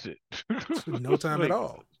fix it. no time at Like,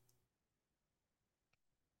 all.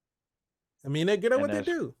 I mean, they're good at and what they that's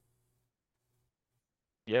do.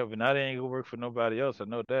 yeah, but now they ain't gonna work for nobody else. I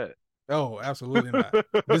know that. Oh, absolutely not.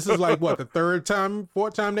 This is like what, the third time,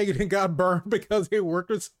 fourth time they got burned because they worked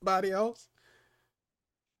with somebody else.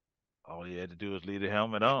 All he had to do was leave the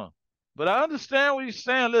helmet on. But I understand what he's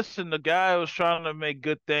saying. Listen, the guy was trying to make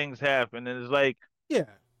good things happen, and it's like Yeah,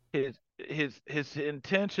 his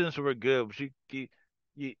intentions were good, but you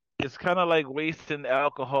it's kind of like wasting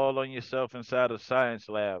alcohol on yourself inside a science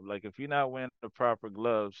lab. Like if you're not wearing the proper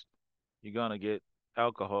gloves, you're gonna get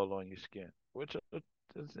alcohol on your skin, which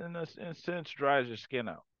in a sense dries your skin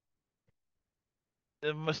out.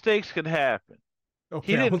 The mistakes could happen.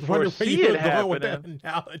 He okay. I didn't was wondering where you foresee it were going with that happening.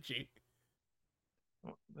 analogy.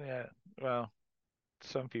 Yeah, well,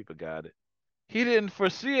 some people got it. He didn't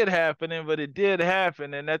foresee it happening, but it did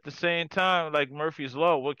happen. And at the same time, like Murphy's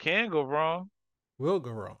Law, what can go wrong? Will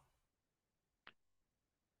go wrong.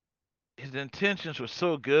 His intentions were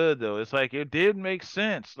so good, though. It's like it did make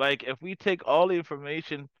sense. Like if we take all the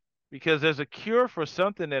information, because there's a cure for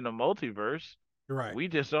something in the multiverse, Right, we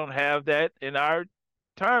just don't have that in our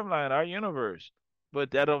timeline, our universe.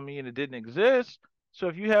 But that don't mean it didn't exist. So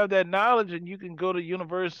if you have that knowledge and you can go to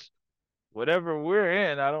universe whatever we're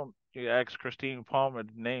in, I don't. You ask Christine Palmer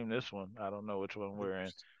to name this one. I don't know which one we're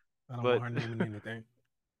in, I don't but want her naming anything.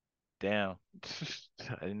 damn,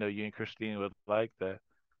 I didn't know you and Christine would like that.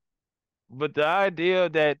 But the idea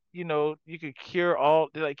that, you could cure all,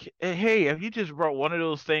 like, hey, if you just brought one of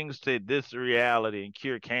those things to this reality and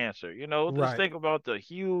cure cancer, just Right, think about the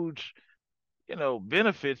huge,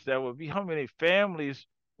 benefits that would be. How many families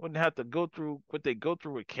wouldn't have to go through what they go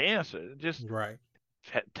through with cancer? Just right,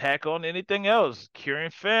 tack on anything else,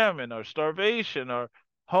 curing famine or starvation or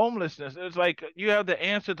homelessness. It's like you have the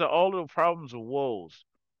answer to all the problems of woes.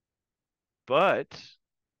 But if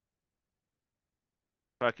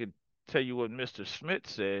I could tell you what Mr. Smith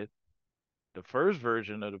said, the first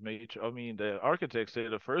version of the Matrix, I mean, the architect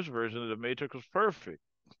said the first version of the Matrix was perfect.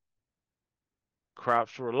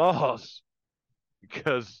 Crops were lost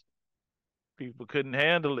because people couldn't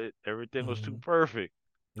handle it. Everything was too hmm, perfect.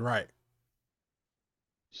 right,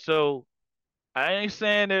 So I ain't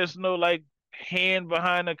saying there's no like hand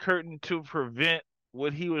behind the curtain to prevent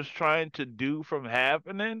what he was trying to do from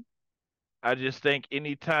happening. I just think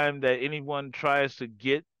anytime that anyone tries to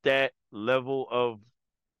get that level of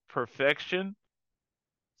perfection,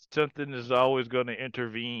 something is always going to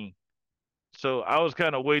intervene. So I was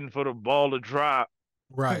kind of waiting for the ball to drop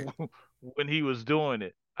right. when he was doing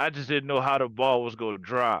it. I just didn't know how the ball was going to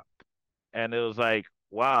drop. And it was like,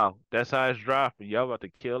 wow, that's how it's dropping. Y'all about to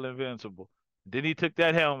kill Invincible. Then he took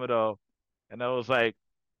that helmet off, and I was like,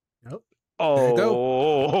 Nope. There you go.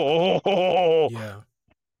 oh, Yeah.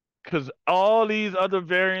 because all these other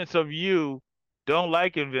variants of you don't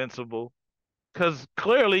like Invincible, because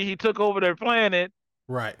clearly he took over their planet.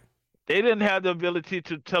 Right. They didn't have the ability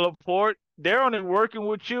to teleport. They're only working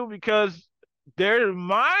with you because their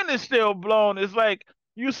mind is still blown. It's like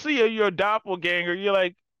you see your doppelganger, you're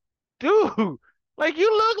like, dude, like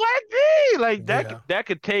you look like me. Like Yeah.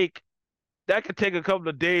 that could take a couple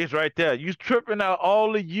of days right there. You tripping out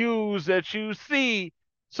all the U's that you see,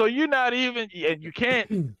 so you're not even, and you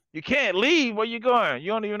can't leave. Where you going?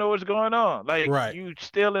 You don't even know what's going on. Like Right. you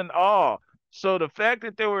still in awe. So the fact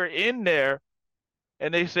that they were in there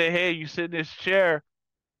and they say, "Hey, you sit in this chair,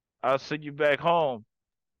 I'll send you back home."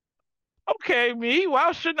 Okay, me.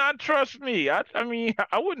 Why should not trust me? I mean,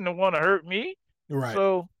 I wouldn't want to hurt me. Right.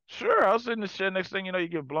 So sure, I'll sit in this chair. Next thing you know, you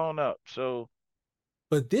get blown up. So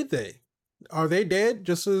But did they? Are they dead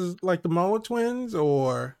just as like the Moa twins,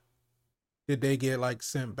 or did they get like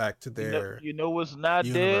sent back to you know, their you know what's not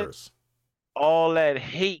dead? universe? All that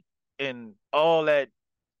hate and all that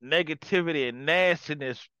negativity and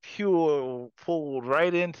nastiness pure pulled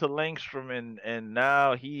right into Langstrom, and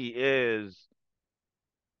now he is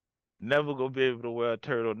never gonna be able to wear a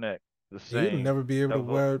turtleneck the He'll same never be able to ever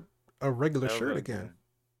wear a regular ever shirt again. again.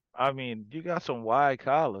 I mean, you got some wide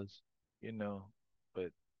collars, you know,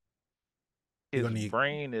 but You're his gonna need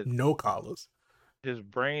brain is no collars. his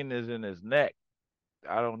brain is in his neck.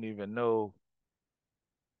 I don't even know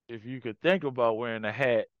if you could think about wearing a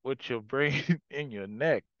hat with your brain in your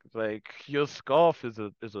neck. Like your scarf is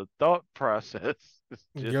a thought process.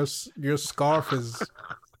 It's just Your scarf is.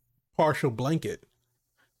 partial blanket.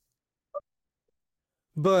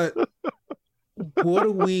 But what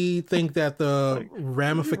do we think that the Like you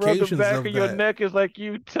rub the ramifications back of of your that? neck is like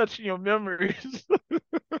you touching your memories.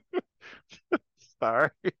 Sorry.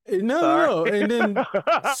 No, no, Sorry. no. And then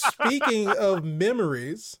speaking of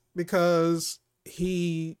memories, because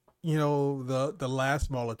the last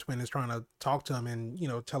smaller twin is trying to talk to him and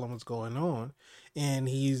tell him what's going on, and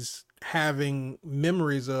he's having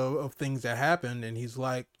memories of things that happened, and he's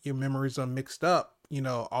like, your memories are mixed up.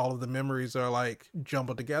 All of the memories are like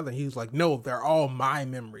jumbled together. And he's like, no, they're all my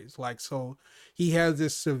memories. Like, so he has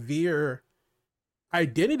this severe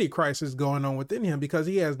identity crisis going on within him because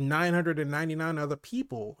he has 999 other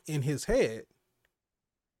people in his head.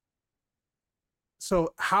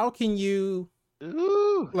 So how can you,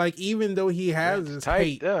 Ooh, like, even though he has that's this tight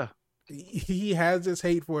hate, there. he has this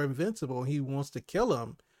hate for Invincible, he wants to kill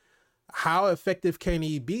him. How effective can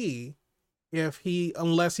he be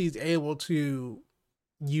unless he's able to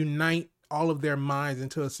unite all of their minds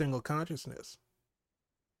into a single consciousness?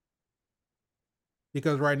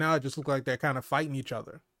 Because right now it just looks like they're kind of fighting each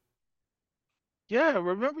other. Yeah,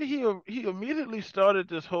 remember he immediately started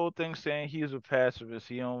this whole thing saying he's a pacifist.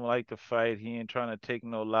 He don't like to fight. He ain't trying to take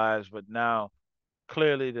no lives. But now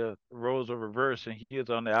clearly the roles are reversed and he is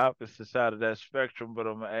on the opposite side of that spectrum. But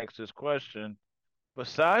I'm gonna ask this question: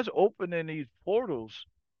 besides opening these portals,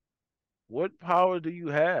 what power do you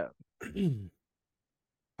have? I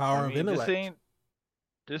Power of mean, this intellect. ain't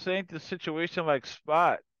this ain't the situation like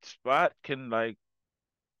Spot. Spot can like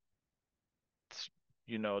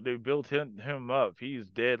they built him up. He's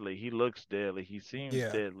deadly. He looks deadly. He seems Yeah.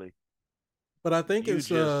 deadly. But I think You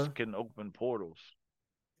just can open portals.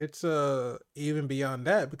 it's even beyond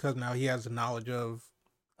that because now he has the knowledge of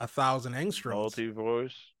 1,000 angstroms.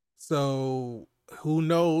 Multiverse. So who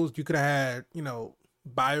knows? You could have had,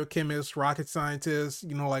 biochemists, rocket scientists,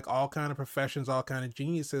 like all kind of professions, all kind of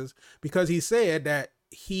geniuses, because he said that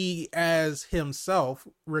he, as himself,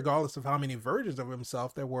 regardless of how many versions of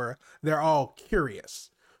himself there were, they're all curious.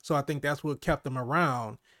 So I think that's what kept them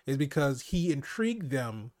around, is because he intrigued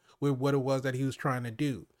them with what it was that he was trying to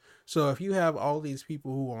do. So if you have all these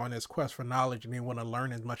people who are on this quest for knowledge and they want to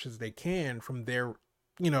learn as much as they can from their,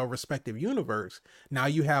 respective universe, now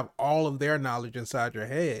you have all of their knowledge inside your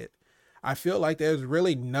head. I feel like there's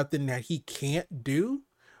really nothing that he can't do.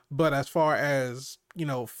 But as far as,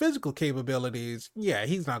 physical capabilities, yeah,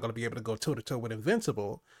 he's not going to be able to go toe to toe with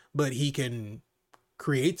Invincible, but he can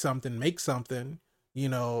create something, make something,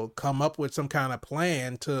 come up with some kind of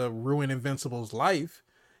plan to ruin Invincible's life.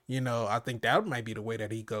 I think that might be the way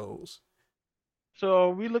that he goes. So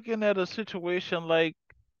are we looking at a situation like,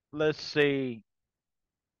 let's say,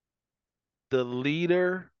 the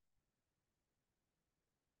leader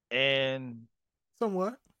and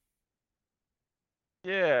Somewhat.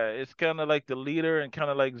 yeah, it's kind of like the leader and kind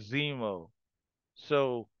of like Zemo.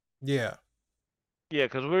 So Yeah. yeah,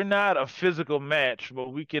 because we're not a physical match, but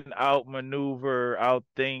we can outmaneuver,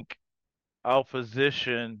 outthink,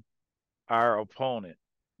 outposition our opponent.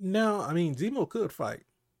 No, I mean, Zemo could fight.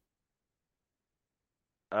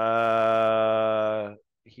 Uh,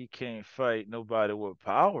 he can't fight nobody with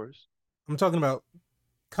powers. I'm talking about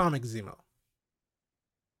comic Zemo.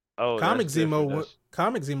 Oh, that's Comic different. Zemo,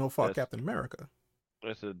 comic Zemo fought That's Captain America.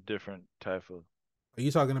 that's a different type of. Are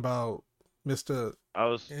you talking about Mister I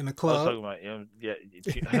was in the I was club? talking about him. Yeah, you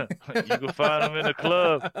can find him in the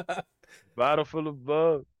club, bottle full of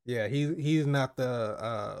bug. Yeah, he's not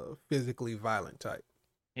the physically violent type.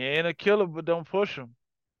 He ain't a killer, but don't push him.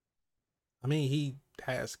 I mean, he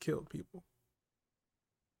has killed people.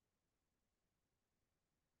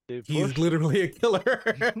 They He's pushed him. literally a killer.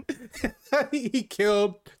 He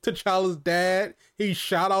killed T'Challa's dad. He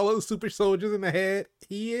shot all those super soldiers in the head.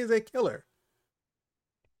 He is a killer.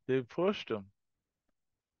 They pushed him.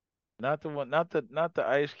 Not the one, not the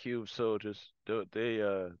Ice Cube soldiers. Those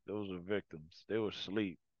were victims. They were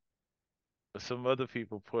asleep. But some other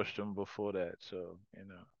people pushed him before that. So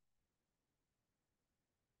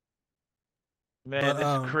But man,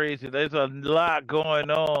 it's crazy. There's a lot going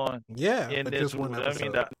on yeah, in for this. just one I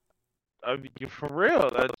mean, episode. for real.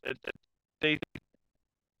 They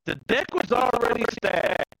the deck was already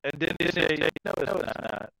stacked, and then they say, no, it's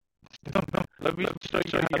not. Let me show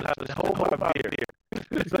you how to hold my beer.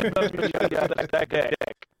 Let me show you how to stack that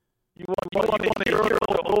deck. You want a hero to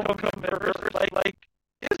overcome adversity? Like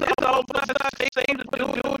it's almost not safe to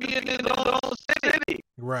do it in his own city.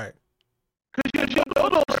 Right. Because you know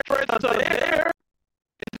those threats are there.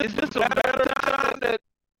 It's just a matter of time that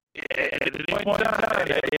at any point in time,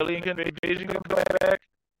 that alien invasion can come back.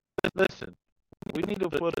 Listen, We need to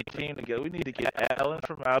put a team together. We need to get Alan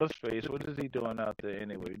from outer space. What is he doing out there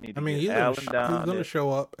anyway? We need I to mean, get Alan he's down gonna there. show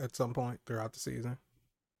up at some point throughout the season.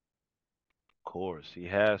 Of course, he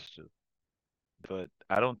has to. But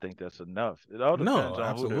I don't think that's enough. It all No, depends on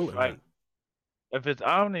who they're absolutely not. fighting. If it's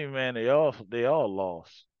Omni Man, they all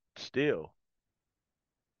lost. Still,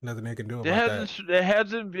 Nothing they can do there about that. hasn't there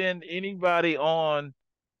hasn't been anybody on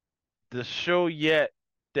the show yet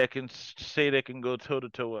that can say they can go toe to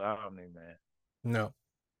toe with Omni Man. No,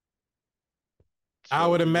 I So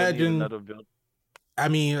would we're gonna need imagine. another villain, I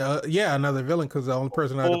mean, yeah, another villain because the only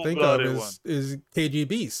person I could full think of blooded one. is KG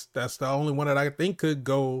Beast. That's the only one that I think could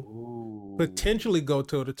go Ooh, potentially go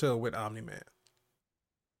toe to toe with Omni Man.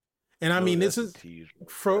 And I oh, mean, this that's a is tease right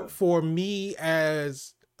there. for me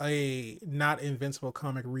as a not Invincible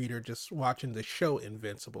comic reader, just watching the show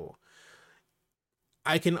Invincible.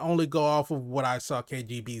 I can only go off of what I saw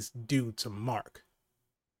KGB's do to Mark.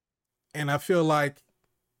 And I feel like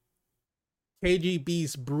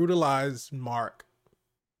KGB's brutalized Mark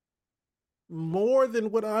more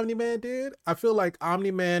than what Omni Man did. I feel like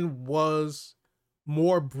Omni Man was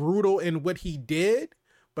more brutal in what he did,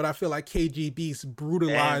 but I feel like KGB's And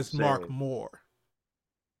brutalized Mark say, more.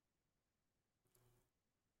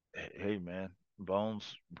 hey man,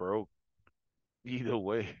 Bones broke either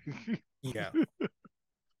way, Yeah.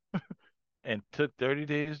 and took 30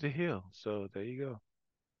 days to heal. So there you go.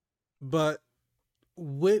 But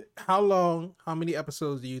how many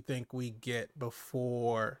episodes do you think we get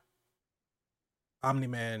before Omni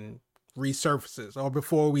Man resurfaces or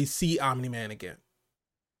before we see Omni Man again?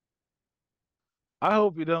 I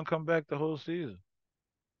hope he don't come back the whole season.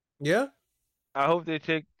 Yeah. I hope they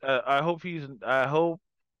take. I hope he's. I hope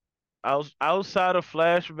outside of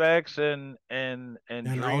flashbacks and And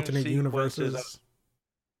dream alternate sequences universes.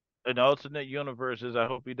 and alternate universes. I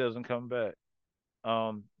hope he doesn't come back.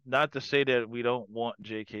 Not to say that we don't want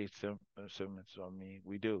J.K. Simmons. I mean,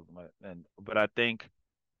 we do, but I think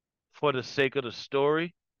for the sake of the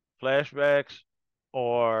story, flashbacks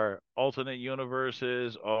or alternate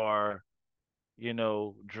universes or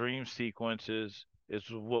dream sequences is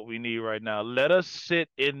what we need right now. Let us sit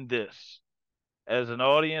in this as an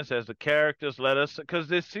audience, as the characters. Let us,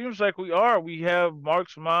 because it seems like we are. We have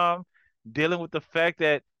Mark's mom dealing with the fact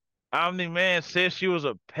that Omni Man said she was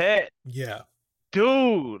a pet. Yeah.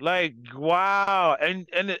 Dude, like wow, and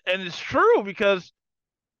it's true because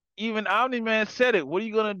even Omni Man said it. What are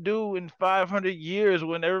you gonna do in 500 years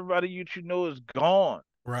when everybody you know is gone?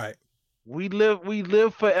 Right. We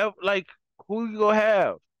live forever. Like who you gonna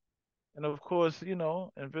have? And of course,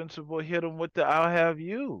 Invincible hit him with the "I'll have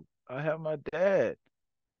you. I have my dad."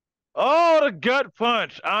 Oh, the gut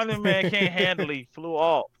punch! Omni Man can't handle it. He flew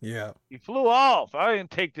off. Yeah. He flew off. I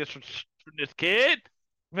didn't take this from this kid,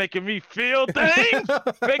 making me feel things,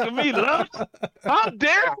 making me love. How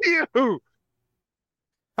dare you?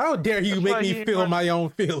 How dare you That's make why me he ain't feel worried. my own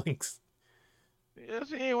feelings? Yes,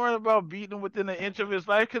 he ain't worried about beating him within an inch of his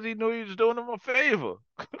life because he knew he was doing him a favor.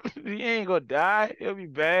 He ain't gonna die. He'll be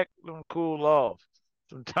back. Let him cool off.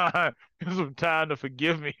 Some time, some time to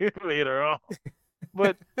forgive me later on.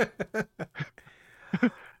 But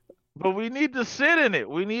but we need to sit in it.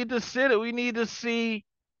 We need to sit it. We need to see.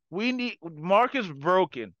 We need Marcus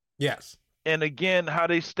broken, Yes. and again, how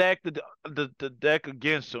they stack the deck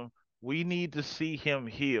against him. We need to see him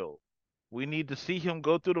heal. We need to see him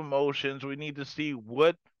go through the motions. We need to see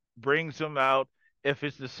what brings him out. If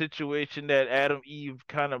it's the situation that Adam Eve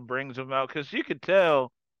kind of brings him out, because you could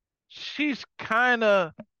tell she's kind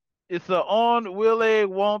of it's a on will they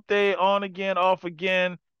won't they on again off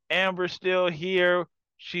again. Amber's still here.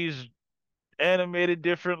 She's animated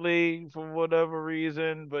differently for whatever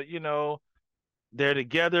reason, but they're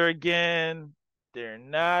together again. They're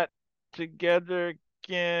not together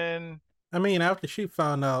again. I mean, after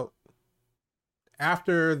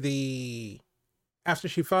the after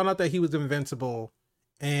she found out that he was invincible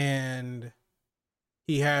and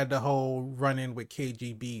he had the whole run in with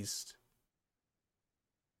KG Beast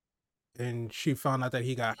and she found out that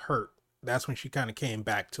he got hurt, that's when she kind of came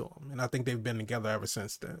back to him. And I think they've been together ever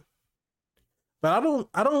since then. But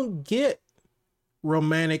I don't get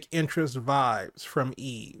romantic interest vibes from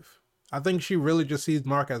Eve. I think she really just sees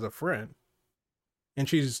Mark as a friend and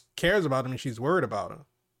she cares about him and she's worried about him.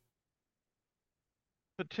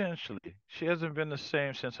 Potentially. She hasn't been the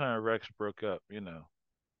same since her and Rex broke up.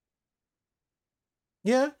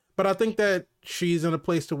 Yeah, but I think that she's in a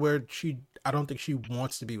place to where I don't think she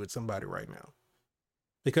wants to be with somebody right now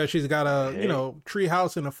because she's got a Hey, tree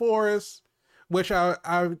house in the forest, which I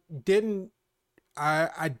didn't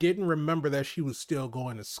remember that she was still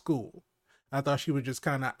going to school. I thought she was just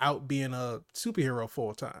kind of out being a superhero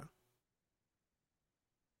full time.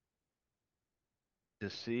 to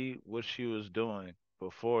see what she was doing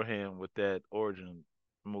beforehand with that origin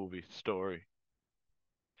movie story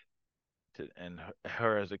and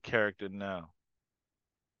her as a character now.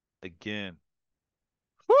 Again,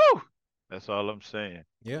 whew, that's all I'm saying.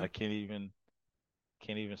 Yeah. I can't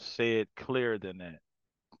even say it clearer than that.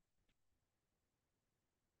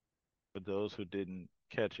 For those who didn't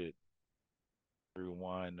catch it,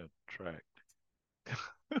 rewind the track.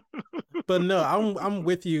 But no, I'm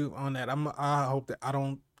with you on that. I hope that I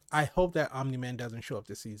don't I hope that Omni Man doesn't show up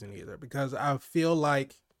this season either because I feel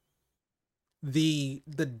like the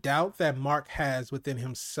doubt that Mark has within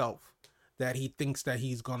himself that he thinks that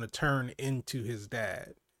he's going to turn into his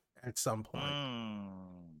dad at some point.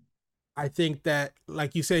 Mm. I think that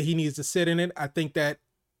like you said he needs to sit in it. I think that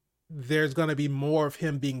there's going to be more of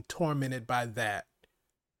him being tormented by that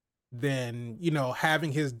than,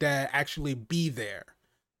 having his dad actually be there.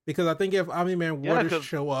 Because I think if Omni Man were Yeah, to cause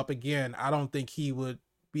show up again, I don't think he would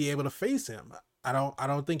be able to face him. I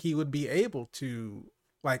don't think he would be able to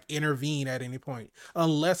like intervene at any point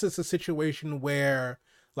unless it's a situation where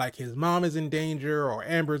like his mom is in danger or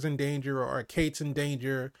Amber's in danger or Kate's in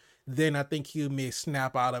danger, then I think he may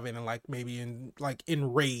snap out of it and like maybe in like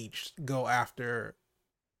enraged go after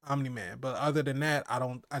Omni Man. But other than that,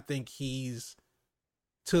 I think he's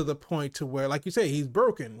to the point to where, like you say, he's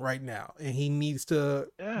broken right now and he needs to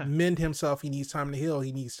yeah, mend himself. He needs time to heal.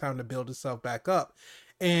 He needs time to build himself back up.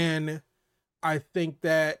 And I think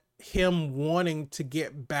that him wanting to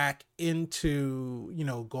get back into,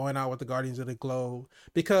 going out with the Guardians of the Globe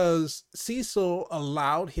because Cecil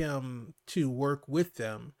allowed him to work with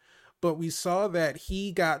them. But we saw that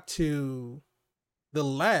he got to the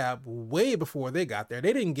lab way before they got there.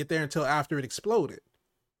 They didn't get there until after it exploded.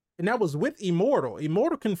 And that was with Immortal.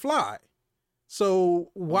 Immortal can fly.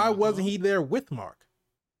 So why wasn't hmm he there with Mark?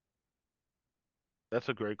 that's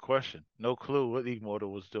a great question. No clue what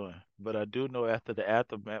Immortal was doing, but I do know after the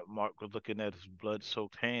aftermath, Mark was looking at his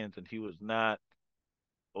blood-soaked hands, and he was not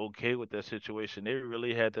okay with that situation. They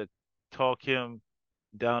really had to talk him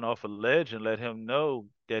down off a ledge and let him know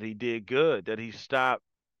that he did good, that he stopped,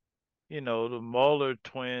 the Muller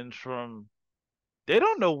twins from. They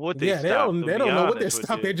don't know what they Yeah, they stopped, don't to they be don't know what they honest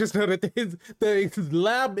with stopped. you. They just know that the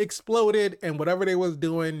lab exploded and whatever they was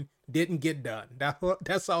doing didn't get done.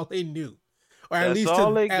 That's all they knew. Or at That's least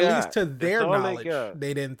all to they at least got. to That's their all they knowledge, got.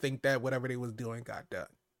 they didn't think that whatever they was doing got done.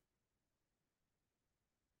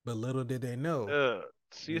 But little did they know.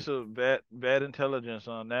 Cecil, bad intelligence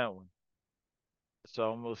on that one. It's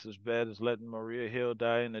almost as bad as letting Maria Hill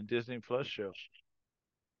die in the Disney Plus show.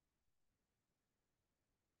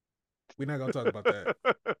 We're not gonna talk about that.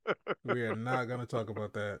 We are not gonna talk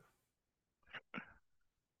about that.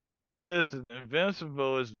 Listen,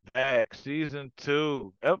 Invincible is back, season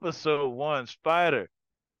 2, episode 1. Spider,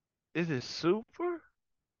 is it super?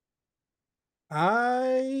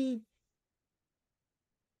 I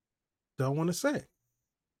don't want to say.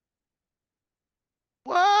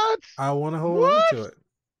 What? I want to hold on to What? it.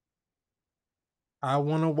 I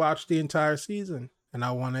want to watch the entire season and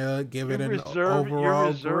I want to give You're it an reserving. You're overall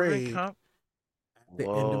reserving grade comp. at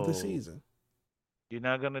the end of the Whoa. season. You're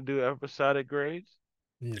not gonna do episodic grades?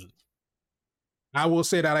 No. I will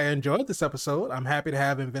say that I enjoyed this episode. I'm happy to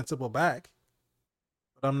have Invincible back,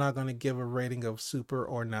 but I'm not going to give a rating of super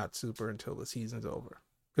or not super until the season's over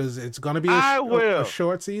because it's going to be I a will.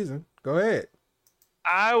 short season. Go ahead.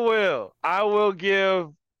 I will. I will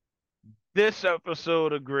give this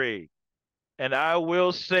episode a grade, and I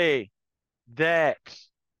will say that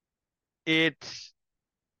it's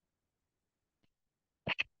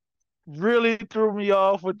really threw me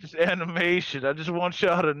off with this animation. I just want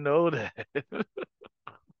y'all to know that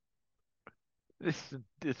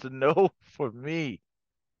it's a no for me.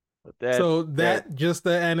 But So that that just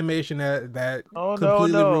the animation that oh no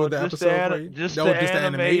completely no ruined the just episode for you. just No, the just the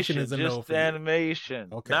animation is animation, a no just for the you.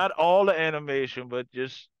 animation, Okay. not all the animation, but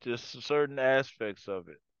just certain aspects of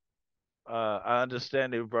it. I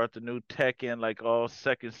understand they brought the new tech in like all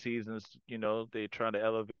second seasons. They trying to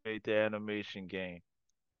elevate the animation game.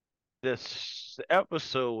 This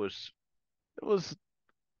episode was it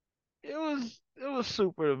was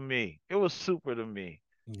super to me. It was super to me.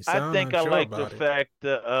 You I sound think I unsure like the about it. fact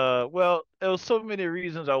that well, there was so many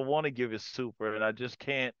reasons I want to give it super, and I just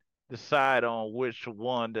can't decide on which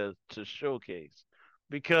one to showcase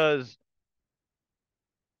because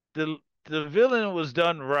the the villain was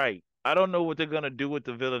done right. I don't know what they're gonna do with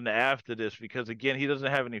the villain after this because again, he doesn't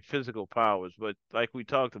have any physical powers. But like we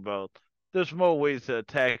talked about, there's more ways to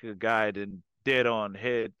attack a guy than dead on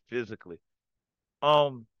head physically.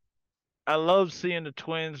 Um, I love seeing the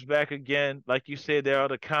twins back again. Like you said, they are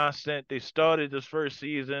the constant. They started this first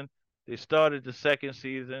season. They started the second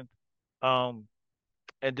season, um,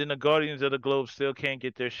 and then the Guardians of the Globe still can't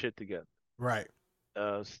get their shit together. Right.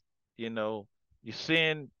 Uh, you know, you're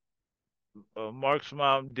seeing Mark's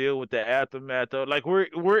mom deal with the aftermath of like we're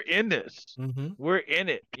in this, Mm-hmm. we're in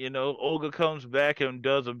it. Olga comes back and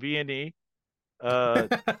does a B&E. Uh,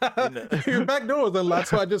 you know, Your back door was unlocked,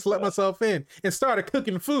 so I just let myself in and started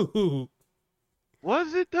cooking food.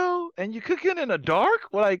 was it though? And you cooking in the dark?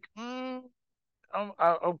 Like, I'm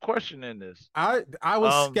questioning this. I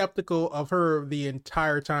was Um, skeptical of her the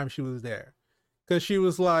entire time she was there, because she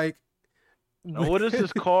was like, now what is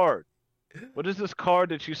this card? What is this card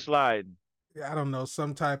that you slide? I don't know,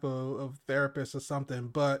 some type of therapist or something.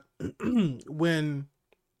 But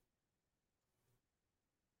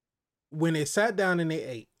when they sat down and they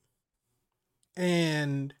ate,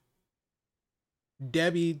 and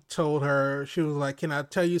Debbie told her, she was like, "Can I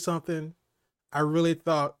tell you something? I really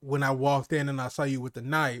thought when I walked in and I saw you with the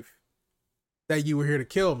knife that you were here to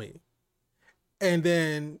kill me." And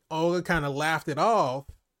then Olga kind of laughed it off,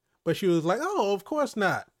 but she was like, "Oh, of course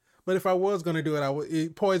not. But if I was going to do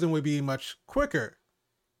poison would be much quicker."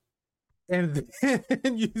 And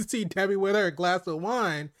then you see Debbie with her glass of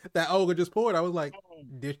wine that Olga just poured. I was like,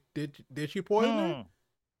 did she poison her? Hmm.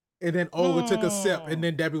 And then Olga took a sip, and Hmm.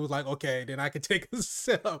 then Debbie was like, "Okay, then I can take a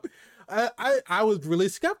sip." I was really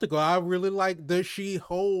skeptical. I really like, does she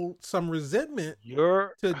hold some resentment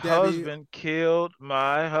Your to Debbie? husband killed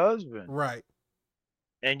my husband. Right.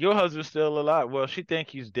 And your husband's still alive. Well, she think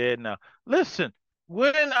he's dead now. Listen,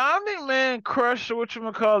 when Omni Man crushed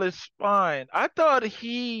whatchamacallit's spine, I thought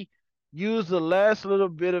he used the last little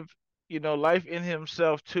bit of, life in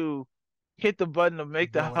himself to hit the button to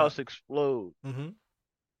make the Blow it up. house explode. Mm-hmm.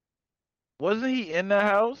 Wasn't he in the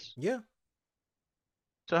house? Yeah.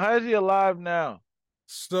 So how is he alive now?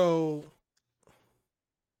 So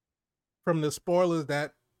from the spoilers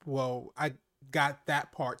that, well, I got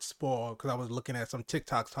that part spoiled because I was looking at some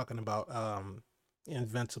TikToks talking about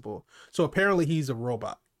Invincible. So apparently he's a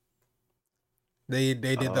robot. They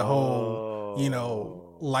did the whole,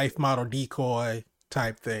 life Oh, model decoy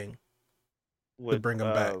type thing to with bring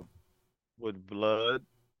him back. blood.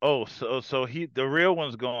 Oh, so the real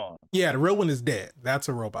one's gone. Yeah, the real one is dead. That's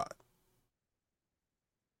a robot.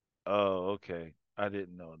 Oh, okay. I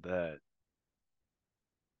didn't know that.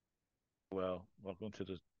 Well, welcome to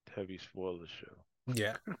the heavy spoiler show.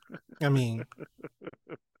 Yeah. I mean,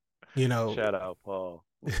 you know, Shout out, Paul.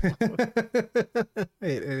 it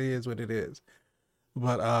is what it is.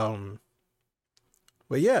 But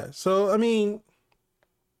yeah, so I mean,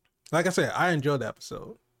 like I said, I enjoyed the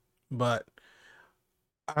episode, but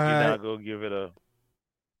You're I not gonna give it a.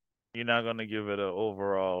 You're not gonna give it a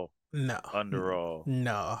overall, no, underall.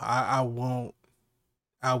 no, I won't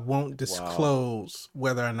Wow, disclose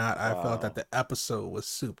whether or not I felt that wow, the episode was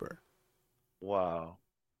super. wow.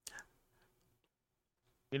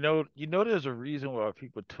 There's a reason why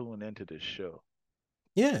people tune into this show.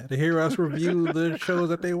 Yeah, to hear us review the shows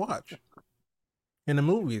that they watch in the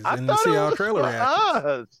movies I and to thought see our it was trailer for reactions.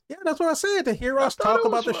 us. Yeah, that's what I said, to hear I us thought talk it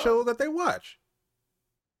about was the for. shows that they watch.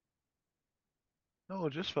 No,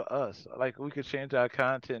 just for us. Like we could change our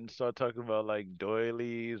content and start talking about like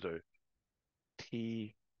doilies or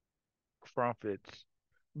tea, crumpets,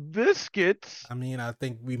 biscuits, I mean, I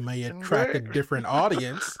think we may and attract a where different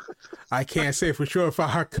audience. I can't say for sure if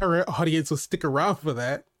our current audience will stick around for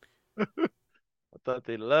that. I thought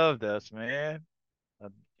they loved us, man. Uh,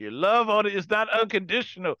 You love only it's not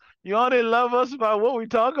unconditional. You only love us about what we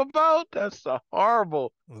talk about? That's a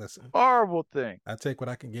horrible, Listen, horrible thing. I take what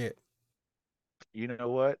I can get. You know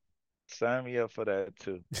what? Sign me up for that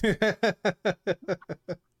too.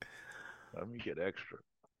 Let me get extra.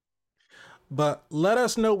 But let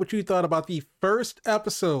us know what you thought about the first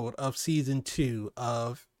episode of season 2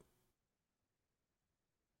 of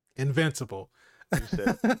Invincible. You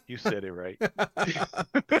said you said it right.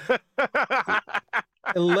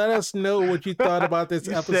 And let us know what you thought about this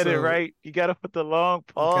You said it episode. right. You gotta put the long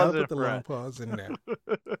You pause gotta in put the long front. pause in there.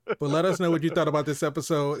 But let us know what you thought about this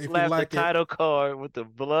episode. If you Slap the like it, title card with the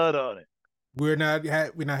blood on it. we're not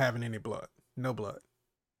having any blood. No blood.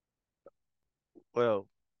 Well,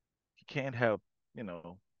 you can't have, you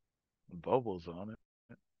know, bubbles on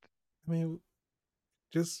it. I mean,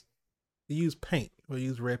 just use paint. We'll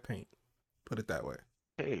use red paint. Put it that way.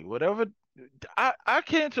 Hey, whatever. I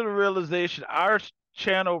came to the realization our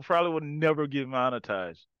channel probably would never get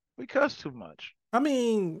monetized. We cuss too much. I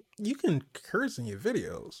mean, you can curse in your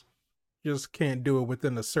videos. You just can't do it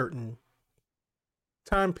within a certain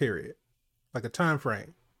time period, like a time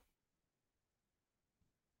frame.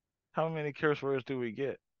 How many curse words do we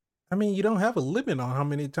get? I mean, you don't have a limit on how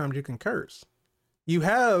many times you can curse. You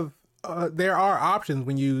have there are options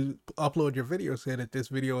when you upload your video saying that this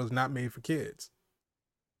video is not made for kids.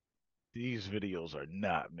 These videos are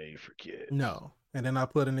not made for kids. No. And then I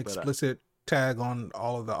put an But explicit tag on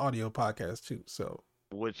all of the audio podcasts too. So,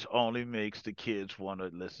 which only makes the kids want to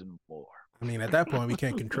listen more. I mean, at that point, we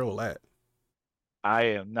can't control that. I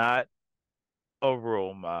am not a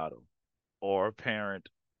role model or a parent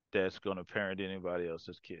that's going to parent anybody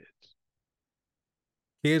else's kids.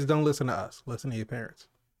 Kids don't listen to us. Listen to your parents.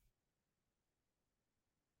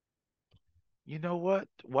 You know what?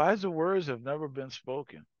 Wiser words have never been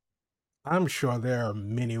spoken. I'm sure there are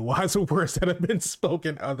many wiser words that have been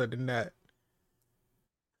spoken other than that.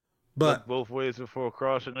 But Look both ways before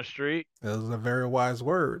crossing the street. those are very wise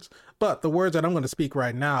words. But the words that I'm going to speak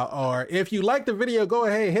right now are, if you like the video, go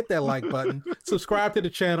ahead, hit that like button, subscribe to the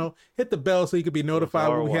channel, hit the bell so you can be notified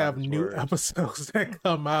when we have new episodes that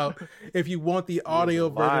come out. If you want the audio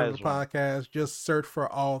version of the podcast, just search for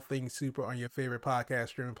All Things Super on your favorite podcast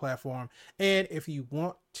streaming platform. And if you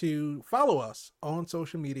want to follow us on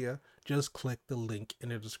social media, just click the link in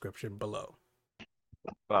the description below.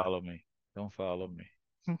 Follow me. Don't follow me.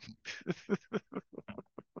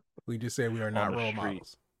 We just say we are not role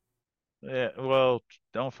models. Yeah, well,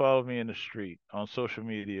 don't follow me in the street. On social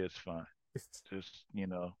media, it's fine. Just,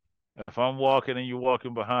 if I'm walking and you're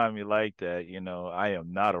walking behind me like that, I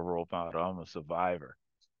am not a role model. I'm a survivor.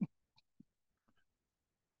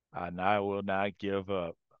 And I will not give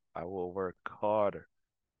up. I will work harder.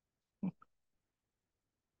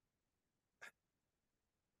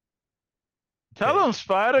 Tell him,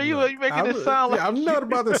 Spider. You making it sound like I'm not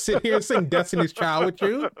about to sit here and sing Destiny's Child with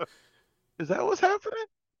you. Is that what's happening?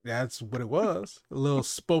 That's what it was. A little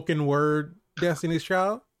spoken word Destiny's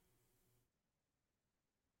Child.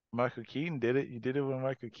 Michael Keaton did it. You did it when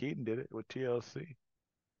Michael Keaton did it with TLC.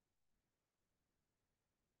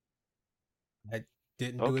 I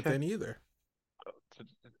didn't do it then either.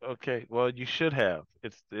 Okay, well, you should have.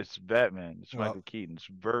 It's Batman. It's Michael Keaton. It's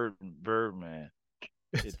Birdman.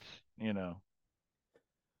 It's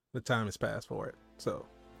the time has passed for it, so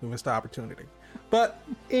we missed the opportunity. But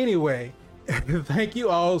anyway, thank you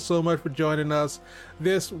all so much for joining us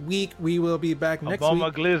this week. We will be back next week. My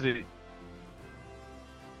glizzy.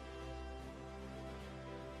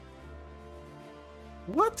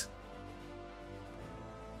 What?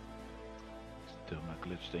 Still my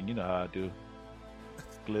glitch thing. You know how I do.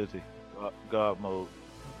 Glizzy. God mode.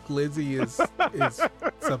 Glizzy is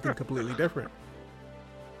something completely different.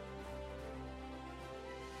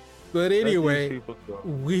 But anyway,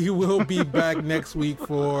 we will be back next week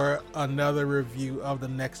for another review of the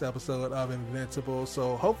next episode of Invincible.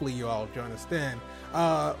 So hopefully you all join us then.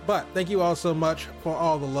 But thank you all so much for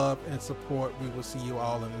all the love and support. We will see you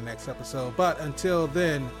all in the next episode. But until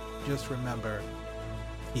then, just remember,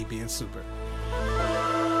 keep being super.